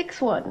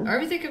 6-1.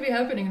 Everything could be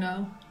happening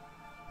now.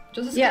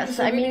 Yes,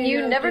 I mean,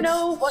 you never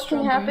know what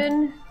can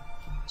happen.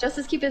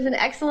 Justice Keep is an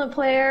excellent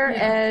player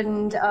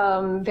and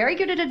very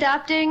good at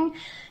adapting.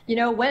 You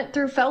know,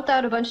 felt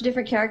out a bunch of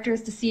different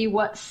characters to see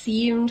what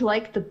seemed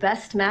like the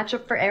best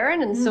matchup for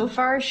Aaron, and so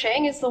far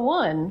Shang is the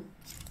one.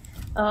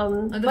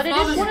 But it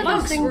is one of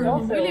those things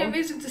also. Really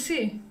amazing to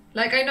see.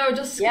 Like, I know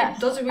Justice Keep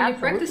doesn't really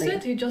practice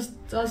it, he just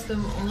does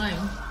them online.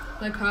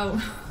 Like how?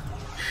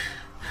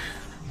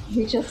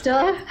 He just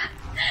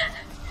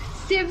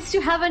seems to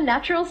have a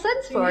natural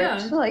sense for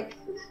it. Like,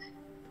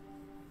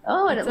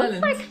 oh, and it looks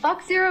like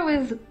Fox Zero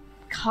is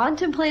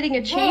contemplating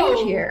a change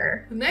Whoa.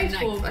 here.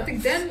 Nightwolf. I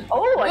think then.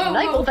 Oh, a Whoa,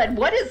 Nightwolf. whoa. And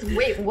what is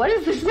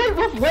this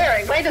Nightwolf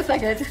wearing? Wait a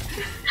second.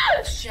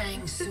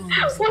 Shang Tsung.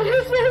 What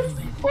is this?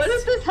 What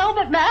is this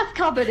helmet mask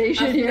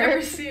combination I've here?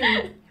 never seen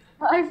it.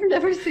 I've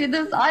never seen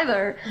this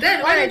either.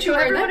 Then why Alright, don't you so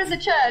wear everyone that? in the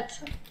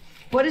chat,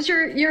 what is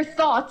your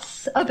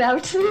thoughts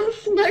about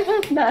this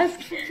Nightwolf mask?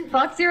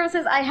 Fox Zero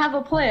says, I have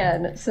a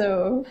plan,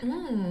 so...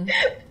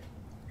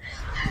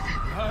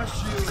 I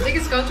think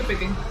it's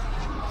counterpicking.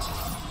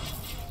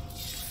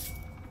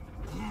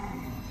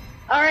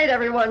 Alright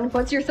everyone,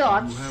 what's your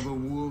thoughts You have a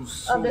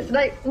wolf's on this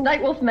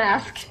Nightwolf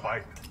mask?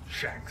 Spike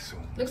Shang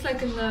Tsung. Looks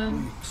like in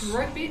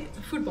rugby,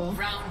 football.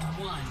 Round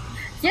one.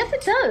 Yes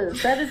it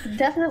does, that is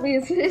definitely,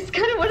 it's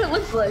kind of what it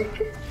looks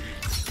like.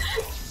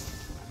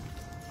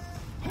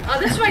 Oh,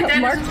 that's why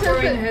Dan Mark isn't says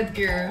wearing it.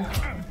 headgear.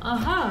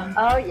 Aha.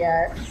 Oh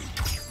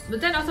yes.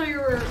 But then I thought you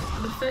were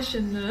the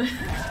fashion.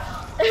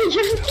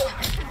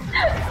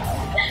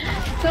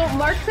 So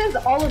Mark says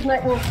all of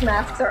Nightwolf's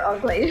masks are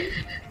ugly.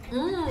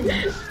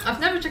 I've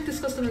never checked this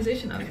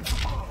customization out.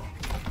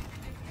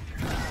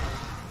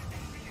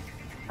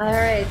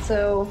 Alright,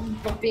 so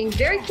being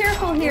very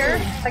careful here.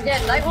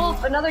 Again,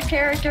 Nightwolf, another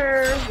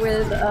character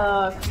with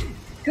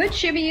good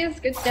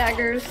shimmies, good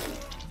staggers.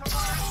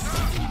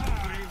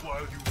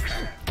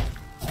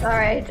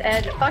 Alright,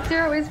 and Fox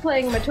Zero is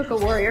playing Matuka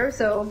Warrior,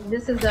 so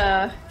this is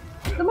the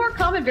more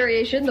common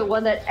variation, the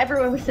one that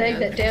everyone was saying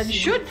that Dan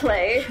should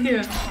play.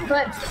 Yeah.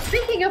 But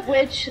speaking of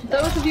which,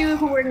 those of you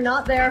who were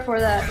not there for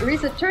the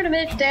recent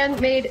tournament, Dan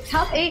made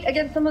top 8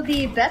 against some of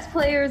the best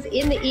players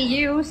in the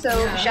EU, so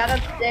Yeah. shout out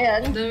to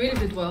Dan. Then really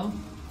did well.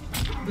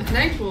 With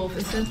Nightwolf,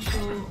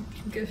 essential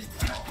gift.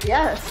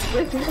 Yes,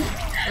 with Like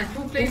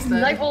who plays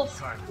that?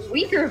 Nightwolf's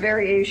weaker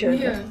variation.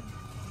 Yeah.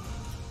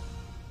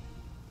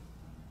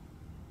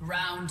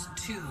 Round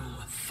two.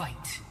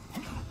 Fight.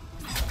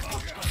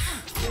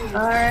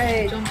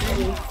 Alright. Jump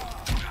in.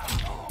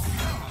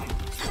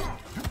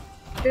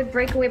 Good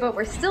breakaway, but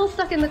we're still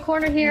stuck in the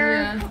corner here.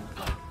 Yeah.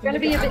 Gonna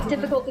be a bit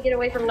difficult to get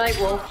away from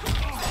Nightwolf.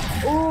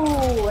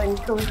 Ooh,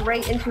 and goes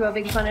right into a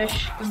big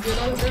punish. Can do a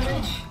lot of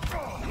damage.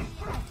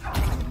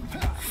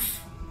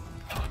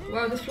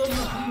 Wow, this flow is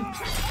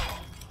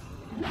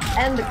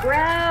And the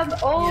grab.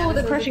 Oh, Yeah, the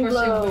this is crushing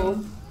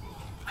blow.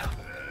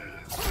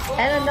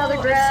 And another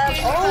grab.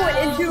 escape Oh,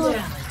 and out.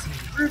 into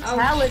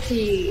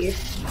brutality.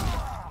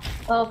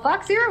 Well,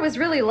 Fox Zero was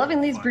really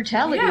loving these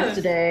brutalities Yeah.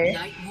 today.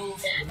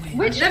 Nightwolf wins.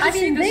 Which, I've never I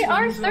seen mean, this they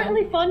one are as well.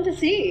 certainly fun to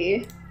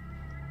see.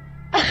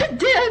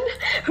 Dan,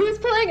 who's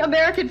playing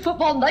American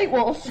football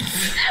Nightwolf?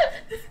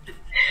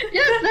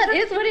 Yes, that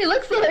is what he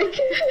looks like.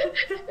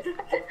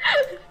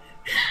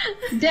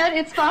 Dan,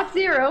 it's Fox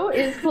Zero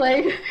is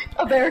playing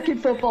American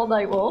football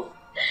Nightwolf.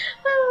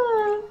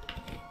 Ah.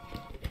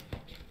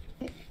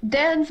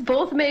 Dan's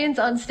both mains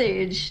on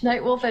stage.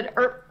 Nightwolf and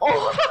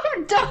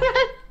oh, darn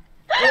it!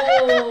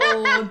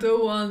 Oh, the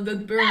one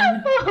that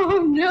burned.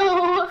 Oh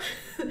no!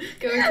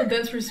 Going to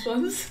Dan's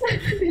response.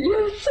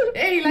 Yes.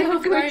 Hey, like I'm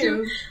of going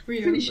to Rio.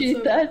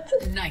 appreciate that.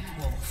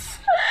 Nightwolf.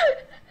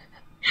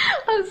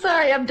 I'm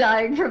sorry, I'm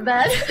dying from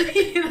that.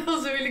 That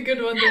was a really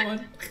good one, the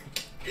one.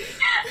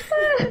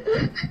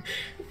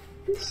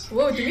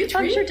 Whoa, Dimitri?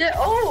 I'm sure.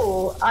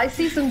 Oh, I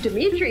see some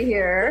Dimitri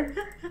here.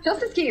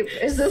 Justice Keep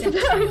is this?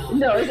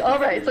 No, it's all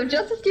right. So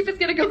Justice Keep is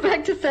going to go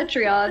back to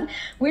Cetrion,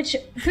 which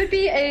could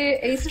be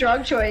a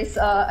strong choice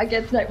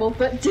against Nightwolf.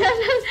 But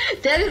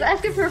Dan is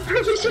asking for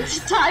permission to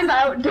time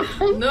out.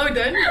 No,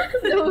 Dan.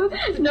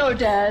 no,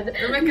 Dad.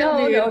 Rebecca No,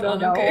 can be no, it no, on,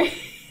 no. okay.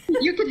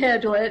 You can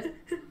handle it.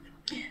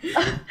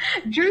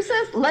 Drew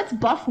says, "Let's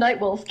buff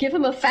Nightwolf. Give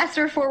him a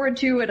faster forward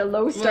 2 and a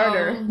low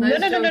starter." Wow, nice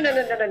no.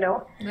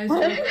 joke. Nice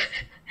joke.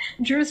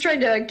 Drew's trying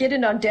to get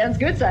in on Dan's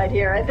good side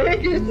here, I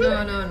think.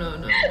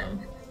 No.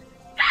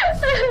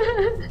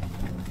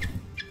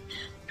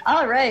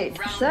 All right,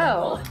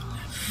 so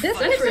this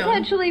could Cetrion.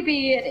 potentially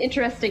be an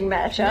interesting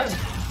matchup.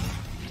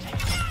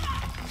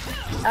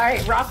 All right,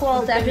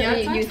 Rockwall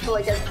definitely Pinata? useful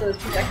against those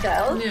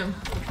projectiles. Yeah.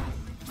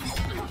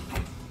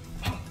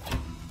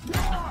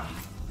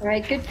 All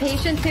right, good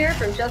patience here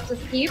from Justice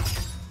Keep.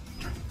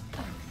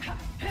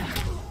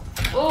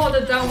 Oh,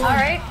 the down one. All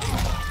right,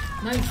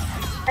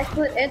 Nice.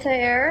 excellent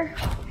anti-air.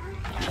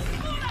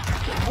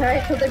 All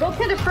right, so they both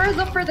kind of froze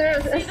up for there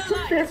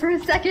for a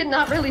second,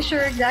 not really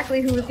sure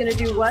exactly who was going to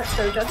do what.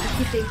 So Justice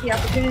Keep takes the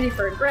opportunity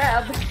for a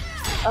grab.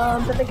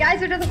 But the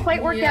geyser doesn't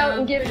quite work out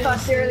and gives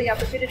Fox Zero the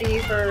opportunity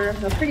for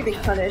a pretty big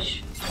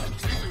punish.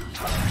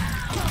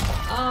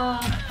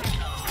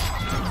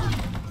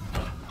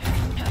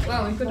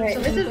 Wow, he couldn't Alright,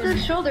 this is the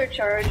shoulder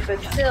charge, but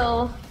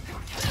still.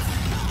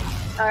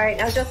 Alright,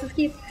 now Justice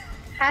Keep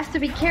has to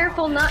be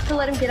careful not to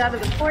let him get out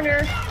of the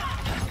corner.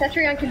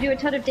 Cetrion can do a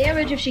ton of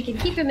damage if she can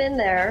keep him in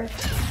there.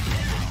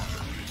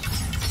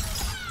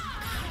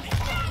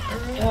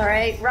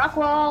 Alright,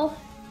 Rockwall.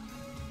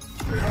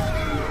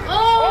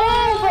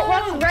 Oh, but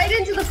walks right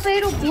into the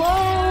fatal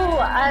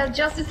blow!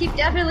 Justice Keep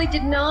definitely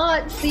did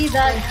not see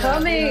that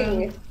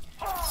coming.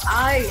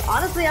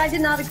 I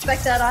did not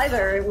expect that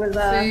either. It was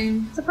a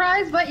Same.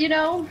 surprise, but you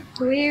know,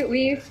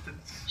 we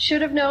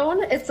should have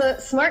known. It's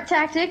a smart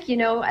tactic, you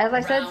know. As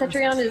I said,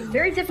 Cetrion is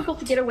very difficult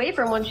to get away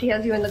from when she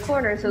has you in the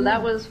corner, so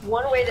that was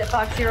one way that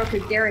Fox Zero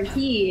could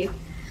guarantee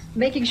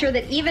making sure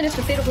that even if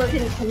the Fatal Blow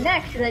didn't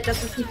connect, that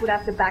Justice Keep would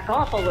have to back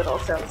off a little,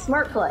 so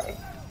smart play.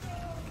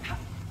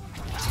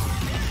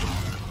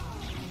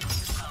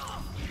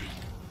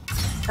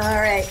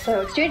 Alright,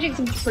 so exchanging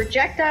some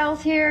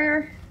projectiles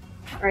here.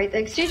 Alright, the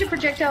exchange of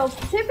projectiles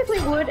typically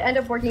would end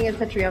up working in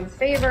Cetrion's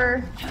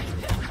favor.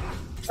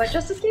 But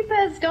Justice Keep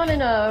has gone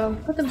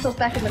and put themselves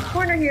back in the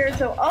corner here,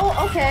 so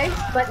oh, okay.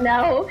 But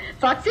now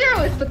Fox Zero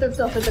has put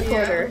themselves in the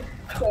corner.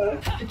 So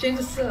it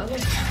changes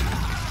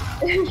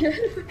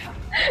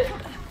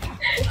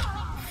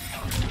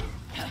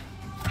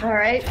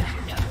Alright.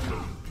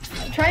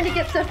 Trying to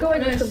get stuff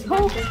going with some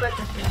pokes, but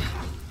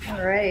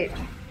alright.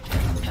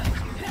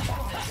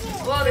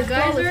 Well, the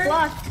geyser.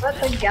 Blocked, but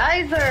the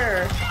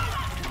geyser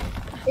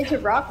into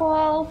rock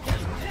wall.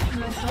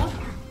 Nice.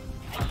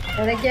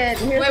 And again,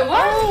 here's wait,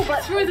 what? Oh,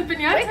 but through the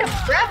pinata? Wake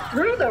up, trap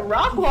through the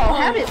rock wall.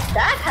 How did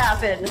that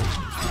happen?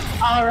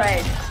 All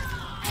right,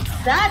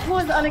 that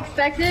was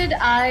unexpected.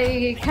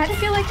 I kind of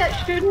feel like that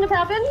shouldn't have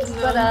happened,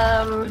 No, but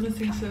I don't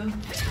think so.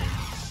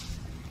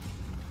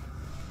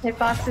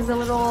 Hitbox is a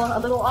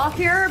little off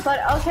here, but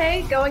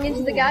okay, going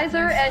into the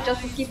geyser, and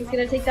Justice Keep is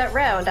going to take that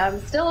round.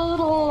 I'm still a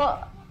little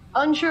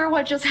unsure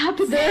what just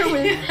happened there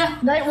with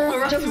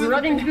Nightwolf just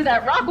running through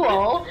that rock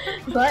wall,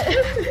 but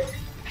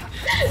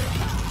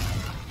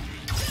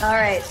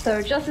alright,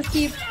 so Justice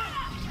Keep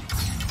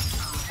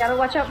gotta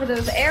watch out for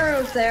those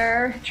arrows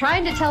there,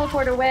 trying to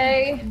teleport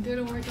away.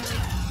 Didn't work out.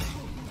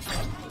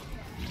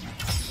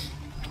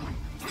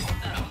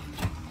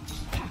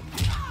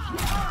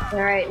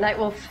 Alright,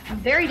 Nightwolf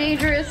very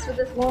dangerous with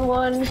this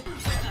 1-1.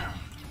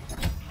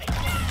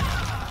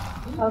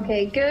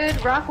 Okay,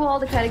 good. Rock wall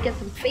to kind of get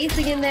some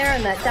spacing in there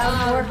and that down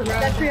forward from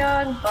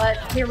Cetrion, but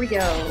here we go.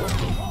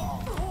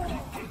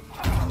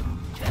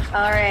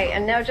 Alright,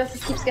 and now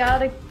Justice Keep's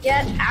gotta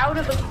get out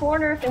of the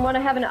corner if they want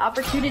to have an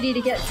opportunity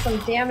to get some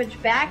damage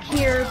back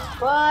here,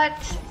 but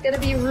it's gonna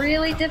be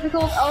really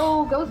difficult.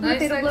 Oh, goes for the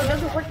Fatal Blow,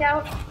 doesn't work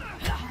out.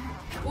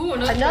 Ooh,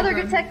 another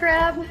good tech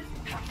grab.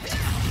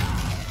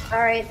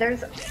 Alright,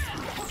 there's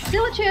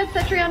still a chance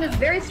Cetrion is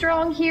very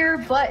strong here,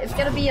 but it's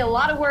gonna be a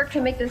lot of work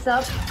to make this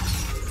up.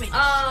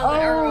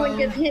 Oh, and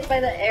gets hit by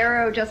the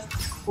arrow, just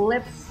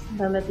flips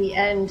them at the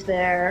end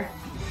there.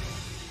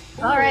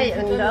 Alright,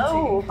 and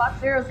no, Fox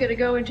Zero's gonna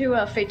go into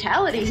a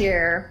fatality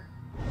here.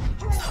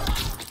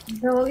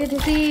 So we'll get to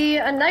see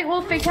a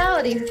Nightwolf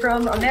fatality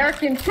from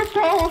American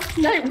football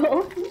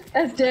Nightwolf,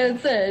 as Dan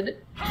said.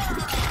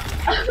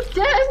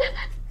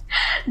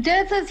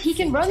 Dan says he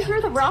can run through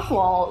the rock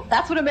wall.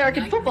 That's what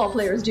American football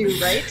players do,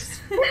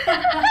 right?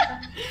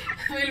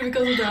 Really,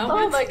 because of that?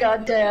 Oh my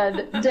god,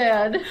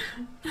 Dan.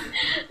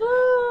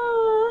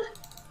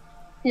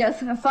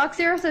 Yes, Fox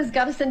Zero says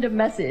gotta send a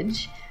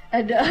message.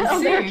 And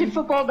American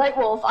football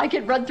Nightwolf, I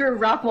can run through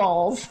rock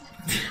walls.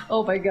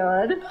 Oh my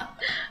god. It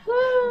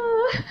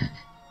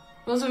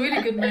was a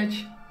really good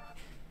match.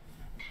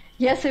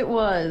 Yes, it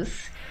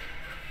was.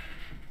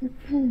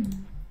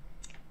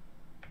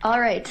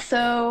 Alright,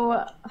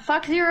 so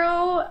Fox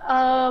Zero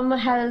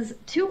has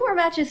 2 more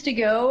matches to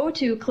go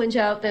to clinch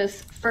out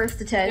this first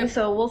to 10,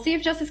 so we'll see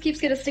if Justice Keep's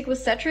gonna stick with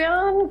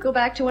Cetrion, go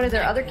back to one of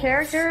their other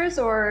characters,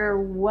 or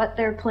what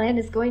their plan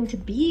is going to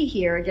be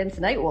here against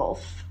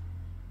Nightwolf.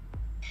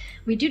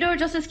 We do know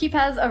Justice Keep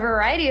has a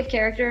variety of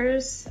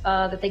characters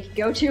that they can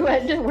go to,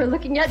 and we're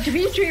looking at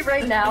Dimitri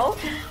right now.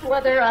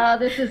 Whether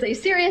this is a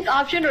serious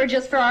option or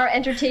just for our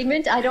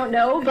entertainment, I don't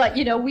know, but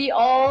you know, we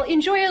all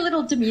enjoy a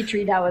little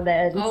Dimitri now and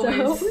then.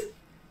 Always. So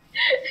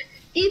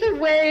either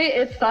way,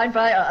 it's fine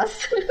by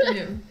us.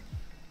 Yeah.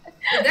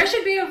 There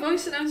should be a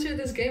voice announcer in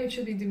this game, it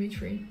should be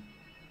Dimitri.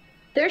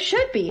 There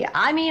should be.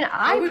 I mean,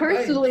 I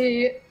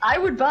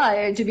would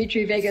buy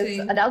Dimitri Vega's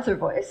announcer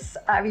voice.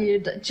 I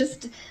mean,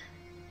 just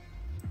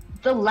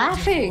the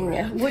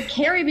laughing would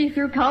carry me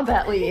through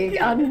Combat League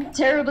on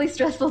terribly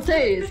stressful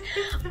days.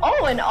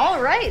 Oh, and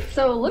alright,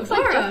 so looks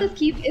like Justice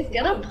Keep is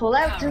gonna pull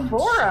out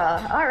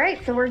Devora.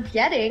 Alright, so we're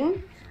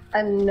getting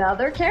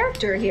another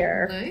character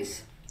here.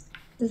 Nice.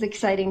 This is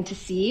exciting to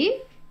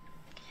see.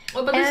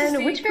 Oh, but this is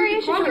the which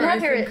variation do we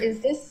have here? Is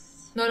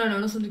this... No,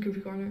 that's not the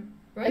creepy corner,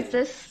 right? Is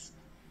this...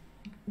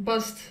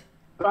 Buzzed.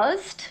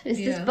 Buzzed? Is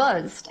this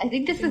Buzzed? I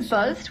think this is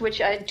Buzzed,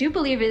 which I do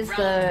believe is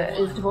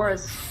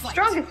Devora's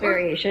strongest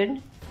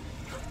variation.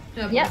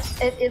 Yeah, yep,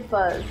 it is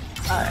Buzzed.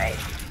 Alright.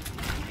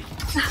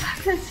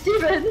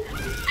 Steven!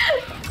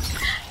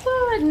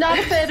 Not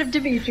a fan of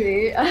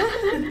Dimitri.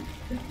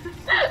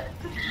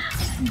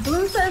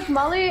 Blue says,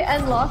 Molly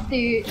and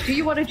Losty, do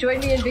you want to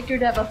join me and Victor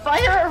to have a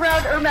fire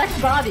around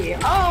Ermac's body?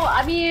 Oh,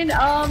 I mean,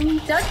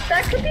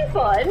 that could be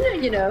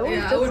fun, you know.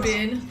 Yeah, I would be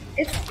in.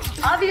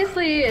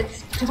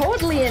 It's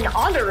totally in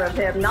honor of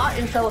him, not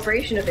in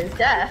celebration of his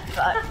death,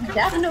 but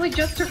definitely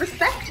just to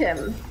respect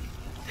him.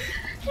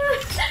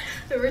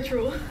 The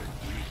ritual.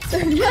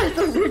 Yes,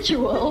 a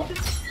ritual.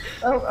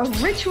 A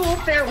ritual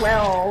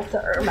farewell to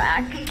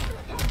Ermac.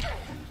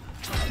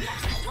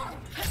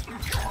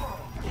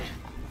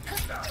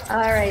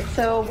 Alright,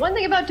 so one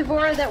thing about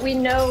Devora that we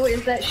know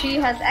is that she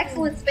has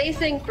excellent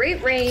spacing,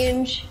 great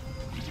range.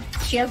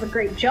 She has a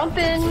great jump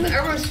in, The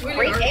arrow's really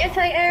great hard.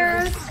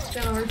 anti-air. It's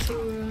kind of hard to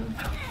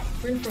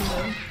win from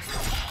them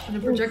in a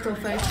projectile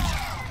fight.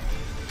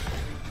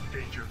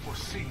 Danger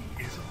foreseen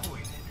is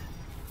avoided.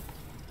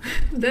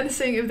 Then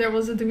saying if there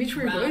was a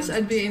Dimitri voice,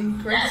 I'd be in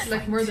practice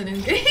like more than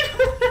in game.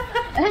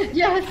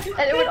 Yes, and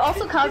it would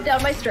also calm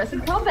down my stress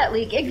in Combat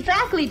League.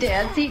 Exactly,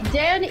 Dan. See,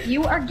 Dan,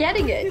 you are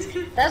getting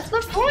it. That's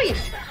the point.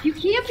 You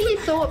can't be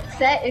so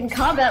upset in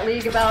Combat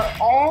League about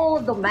all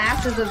of the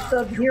masses of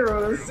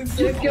sub-heroes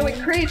just going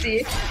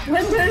crazy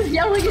when they're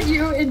yelling at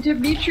you in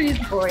Dimitri's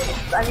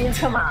voice. I mean,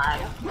 come on.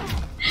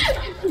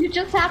 You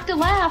just have to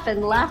laugh,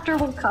 and laughter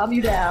will calm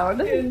you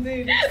down.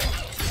 Indeed.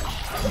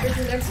 It's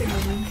relaxing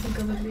moment in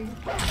Combat League.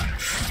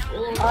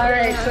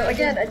 Alright, so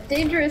again, a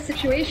dangerous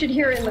situation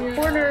here in the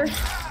corner.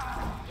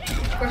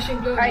 Crushing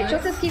blow. Alright, nice.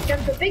 Joseph keeps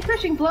gets a big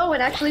crushing blow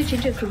and actually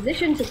changes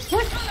position to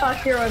put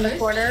Fox Zero in the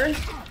corner.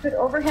 Good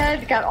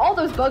overhead, got all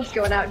those bugs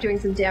going out doing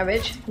some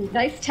damage.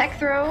 Nice tech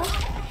throw.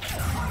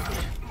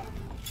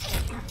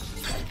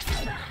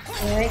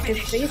 Alright, good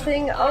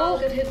spacing. Oh,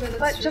 good hit by that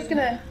but string. just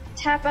gonna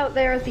tap out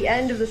there at the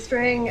end of the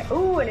string.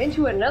 Ooh, and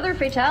into another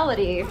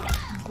fatality.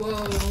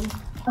 Whoa.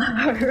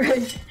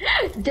 Alright.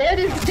 Dad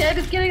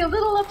is getting a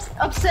little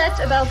upset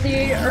about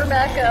the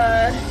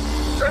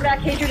Ermac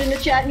hatred in the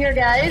chat here,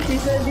 guys. He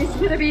says he's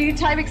gonna be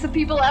timing some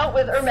people out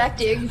with Ermac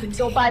digs and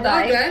go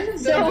bye-bye. Okay,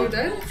 don't do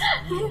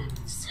that.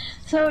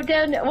 So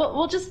Dan,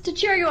 we'll just to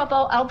cheer you up,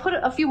 I'll put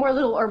a few more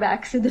little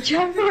Ermacs in the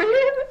chat for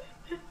you.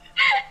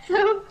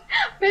 So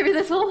maybe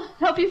this will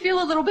help you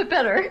feel a little bit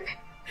better.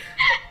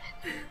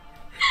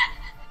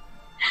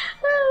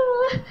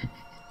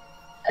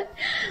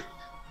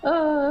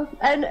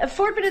 And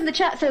Fortman in the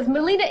chat says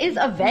Melina is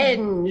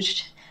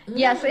avenged.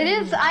 Yes, it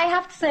is. I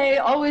have to say,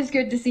 always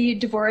good to see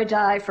Devora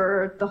die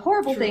for the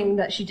horrible thing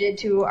that she did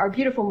to our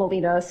beautiful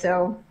Melina.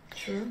 So,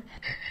 True.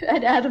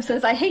 and Adam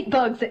says, I hate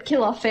bugs that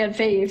kill off fan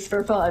faves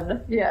for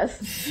fun.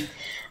 Yes.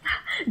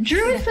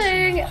 Drew is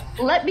saying,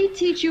 let me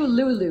teach you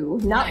Lulu,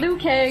 not Liu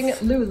Kang,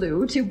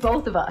 Lulu, to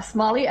both of us,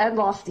 Molly and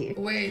Losty.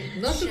 Wait,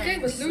 not okay,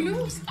 but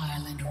Lulu?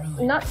 Island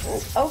ruin. Not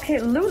okay,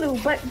 Lulu,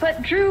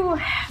 but Drew,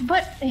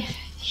 but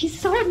he's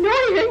so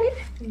annoying.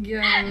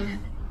 Yeah.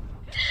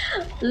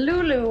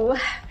 Lulu.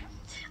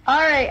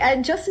 Alright,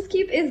 and Justice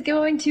Keep is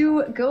going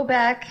to go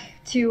back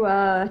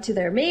to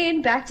their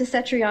main, back to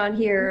Cetrion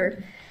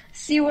here.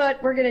 See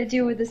what we're gonna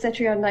do with the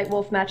Cetrion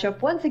Nightwolf matchup.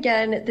 Once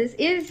again, this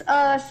is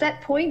a set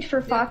point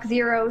for Fox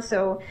Zero,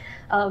 so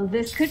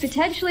this could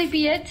potentially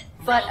be it.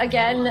 But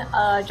again,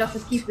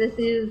 Justice Keep, this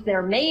is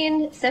their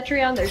main,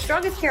 Cetrion, their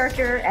strongest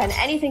character, and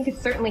anything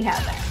could certainly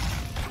happen.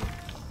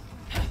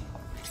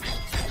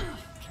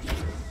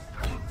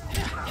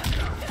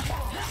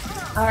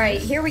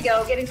 Alright, here we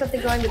go, getting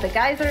something going with the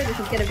Geyser. This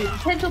is going to be a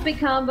potential big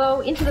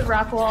combo into the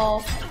rock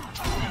wall.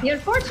 The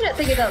unfortunate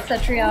thing about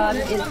Cetrion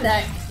is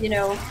that, you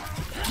know,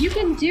 you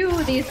can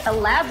do these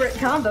elaborate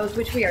combos,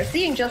 which we are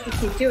seeing Justice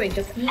Keep doing,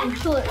 just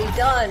excellently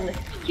done.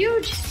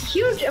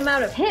 Huge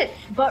amount of hits,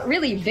 but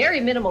really very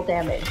minimal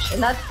damage.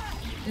 And that's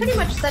pretty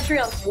much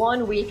Cetrion's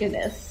one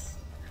weakness.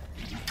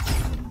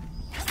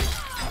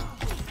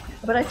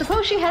 But I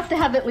suppose she has to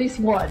have at least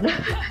one.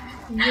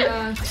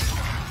 Yeah.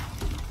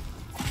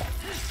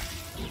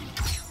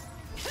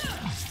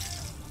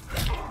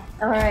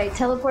 Alright,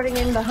 teleporting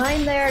in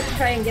behind there to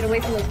try and get away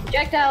from those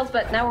projectiles,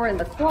 but now we're in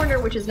the corner,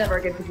 which is never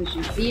a good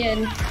position to be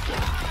in.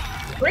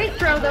 Great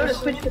throw, though, to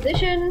switch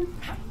position.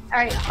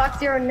 Alright, Fox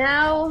Zero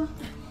now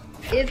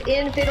is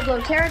in Fatal Blow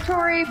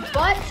territory,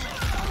 but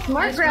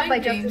smart Nice grab by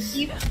mind games. Justice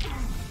Keep.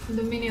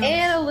 The minions.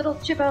 And a little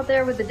chip out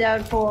there with the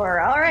down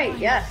 4. Alright,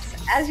 yes.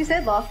 As you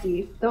said,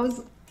 Lofty,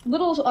 those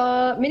little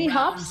mini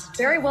hops,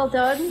 very well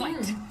done.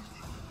 Fight.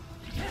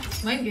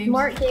 Mind games.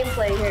 Smart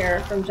gameplay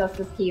here from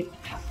Justice Keep.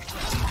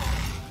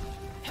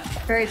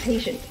 Very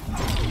patient.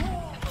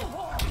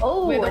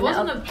 Oh, Wait, that and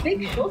wasn't a a-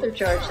 big shoulder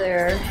charge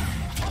there.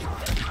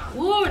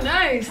 Whoa,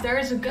 nice! There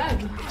is a gun.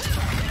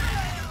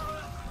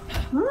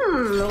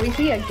 We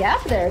see a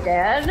gap there,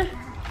 Dad.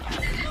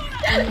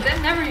 And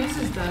that never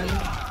uses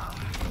that.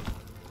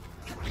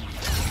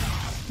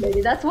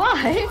 Maybe that's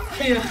why.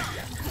 Yeah.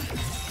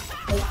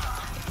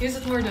 Use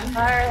it more then.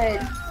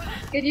 Alright.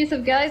 Good use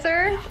of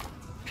Geyser.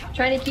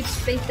 Trying to keep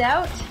spaced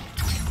out.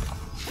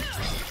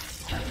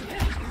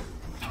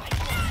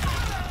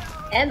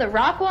 And the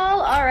rock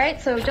wall. Alright,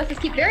 so Justice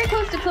Keep very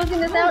close to closing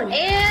this out.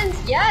 And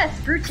yes,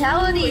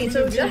 brutality.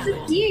 So Justice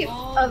Keep,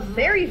 a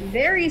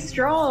very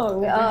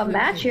strong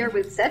match here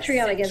with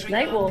Cetrion against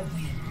Nightwolf.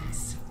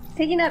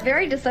 Taking that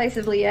very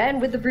decisively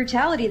and with the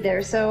brutality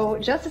there. So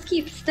Justice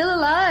Keep still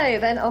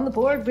alive and on the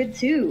board with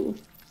 2.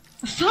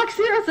 Fox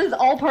Zero says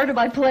all part of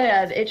my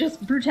plan. It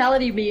just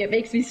brutality me. It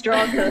makes me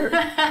stronger.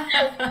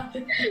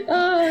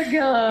 Oh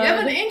god. You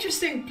have an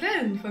interesting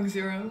plan, Fox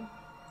Zero.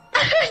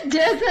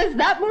 Dan says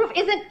that move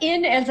isn't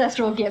in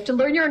Ancestral Gift to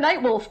learn your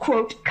Nightwolf,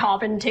 quote,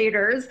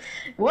 commentators.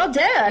 Well,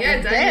 Dan,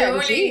 Yeah, Dan, then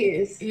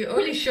jeez. you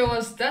only show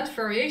us that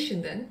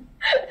variation then.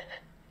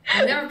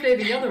 I never played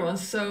the other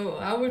ones, so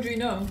how would we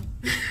know?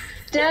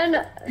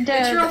 Dan,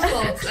 It's your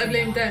fault. I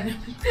blame Dan.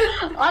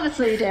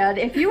 honestly, Dan,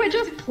 if you had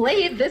just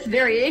played this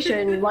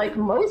variation like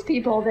most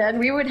people, then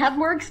we would have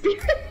more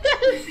experience.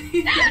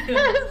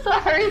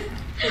 Sorry.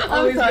 I'm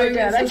always sorry, going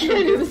Dan. I against can't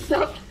the do this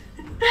stuff.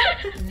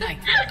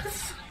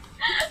 Nightmares.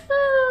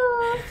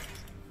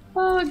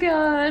 Oh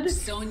god.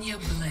 Sonya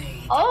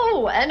Blade.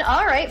 Oh, and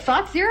alright,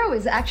 Fox Zero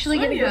is actually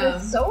gonna go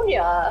with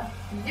Sonya.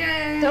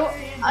 Yay! So,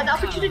 an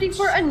opportunity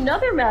for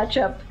another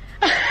matchup.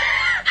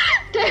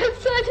 Dan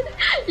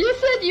said, you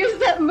said use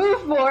that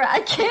move more. I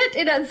can't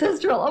in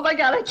Ancestral. Oh my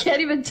god, I can't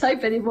even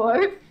type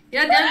anymore.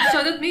 Yeah, then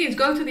so that means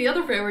go to the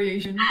other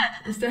variation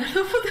instead of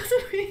what does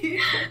it mean?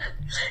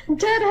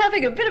 Dan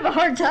having a bit of a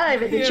hard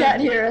time in the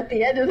chat here at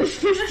the end of this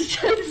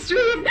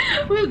stream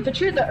with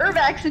between the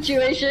Urbac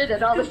situation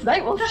and all this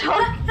Nightwolf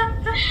talk.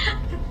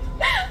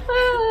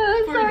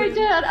 Sorry,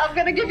 Dan. I'm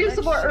gonna give you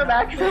some more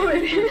Urbac. So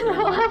maybe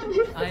I'll have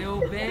you. I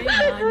obey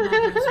my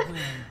mother's will.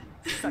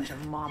 Such a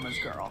mama's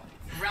girl.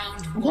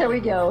 Round There we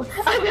go.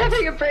 I'm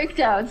having a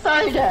breakdown.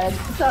 Sorry, Dan.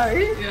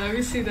 Sorry. Yeah,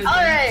 we see that.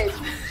 Alright.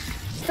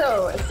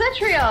 So,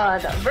 Cetrion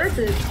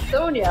versus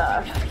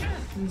Sonya.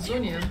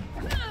 Sonya.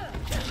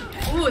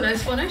 Ooh,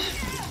 nice punish.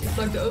 It's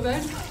like the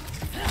Obed.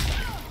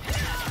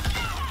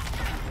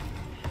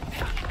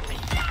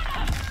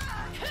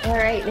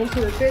 Alright,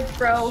 into a good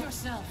throw.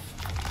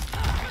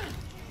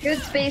 Good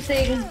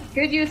spacing.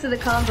 Good use of the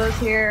combos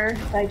here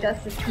by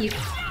Justice Keep.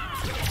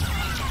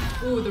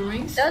 Ooh, the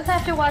rings. Does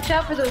have to watch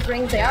out for those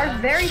rings. They are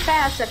very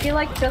fast. I feel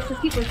like Justice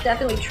Keep was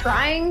definitely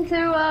trying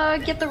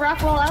to get the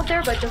rock wall out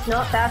there, but just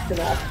not fast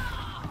enough.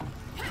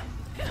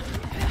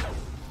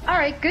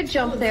 Alright, good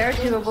jump there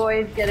to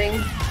avoid getting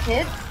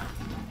hit.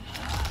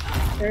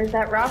 There's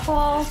that rock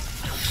wall.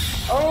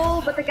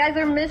 Oh, but the guys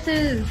are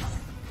misses.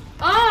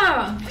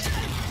 Ah!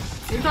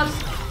 We thought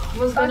it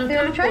was gonna They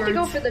were trying to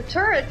go teleport. for the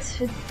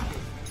turret,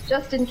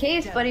 just in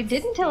case, but he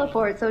didn't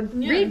teleport, so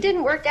Yeah. Reed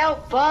didn't work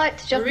out, but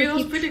Reed Justice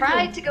was Keep pretty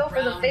tried cool. to go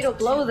for the fatal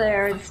blow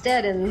there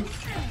instead and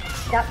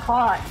got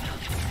caught.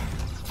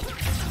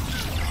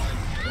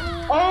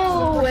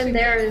 Oh, and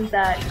there is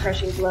that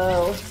crushing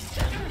blow.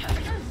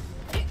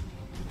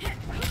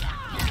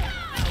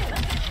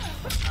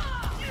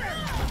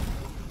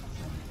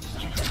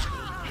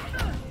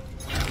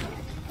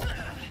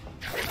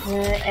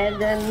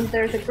 And then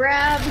there's a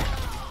grab.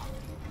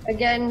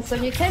 Again,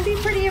 Sonya can be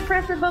pretty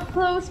impressive up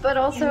close, but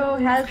also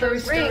has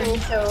those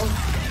rings, so...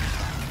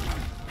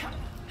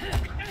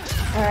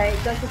 Alright,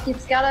 Justice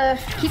Keep's gotta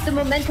keep the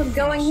momentum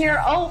going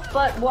here. Oh,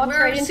 but walks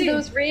right into Mercy.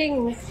 those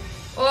rings.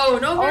 Oh,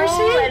 no mercy!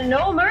 Oh, and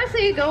no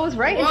mercy goes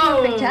right into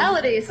Whoa. a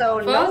fatality, so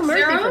no Fox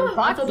mercy Zero? from I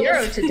Fox thought it Zero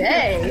was-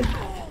 today.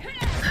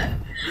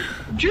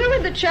 Drew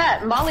in the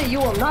chat, Molly, you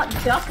will not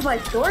duck my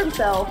storm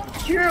cell.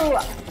 Drew,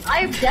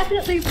 I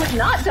definitely would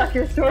not duck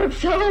your storm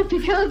cell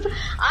because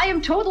I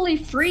am totally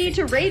free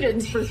to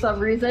Raidens for some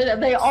reason,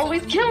 and they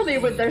always kill me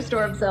with their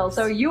storm cell.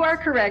 So you are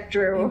correct,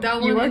 Drew.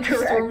 That You one are into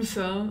correct. Storm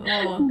Cell.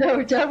 Oh. No,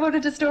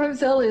 downloaded to Storm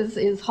Cell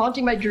is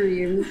haunting my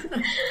dreams.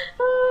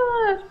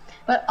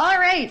 But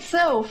alright,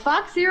 so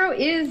Fox Zero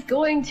is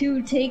going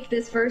to take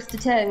this first to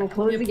 10,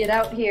 closing it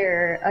out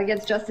here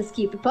against Justice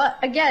Keep. But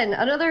again,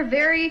 another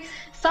very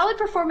solid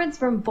performance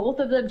from both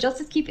of them.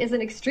 Justice Keep is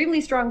an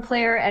extremely strong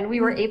player, and we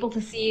were able to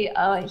see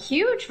a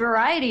huge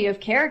variety of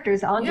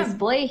characters on Yeah.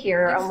 display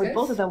here Thanks, with guys.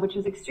 both of them, which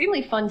was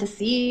extremely fun to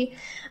see.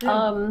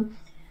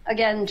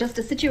 Again, just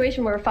a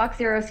situation where Fox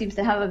Zero seems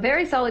to have a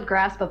very solid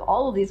grasp of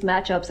all of these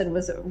matchups and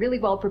was really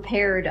well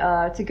prepared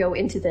to go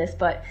into this.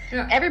 But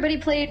Yeah. everybody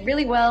played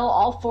really well.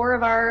 All four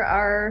of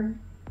our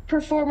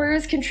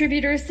performers,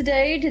 contributors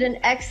today did an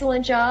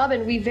excellent job,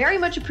 and we very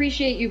much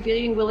appreciate you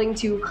being willing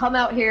to come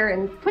out here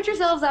and put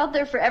yourselves out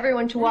there for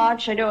everyone to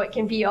watch. I know it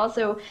can be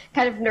also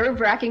kind of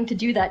nerve-wracking to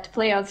do that, to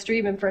play on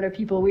stream in front of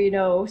people we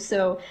know.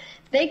 So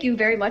thank you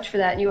very much for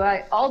that, and you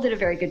all did a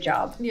very good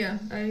job. Yeah,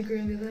 I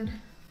agree with that.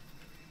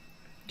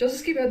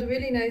 Justice Keep had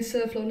really nice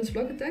flawless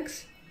block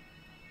attacks.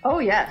 Oh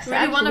yes,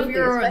 Really one of absolutely,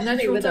 your especially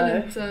natural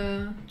with,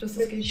 talent,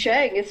 Justice Keep.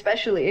 Shang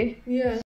especially. Yeah.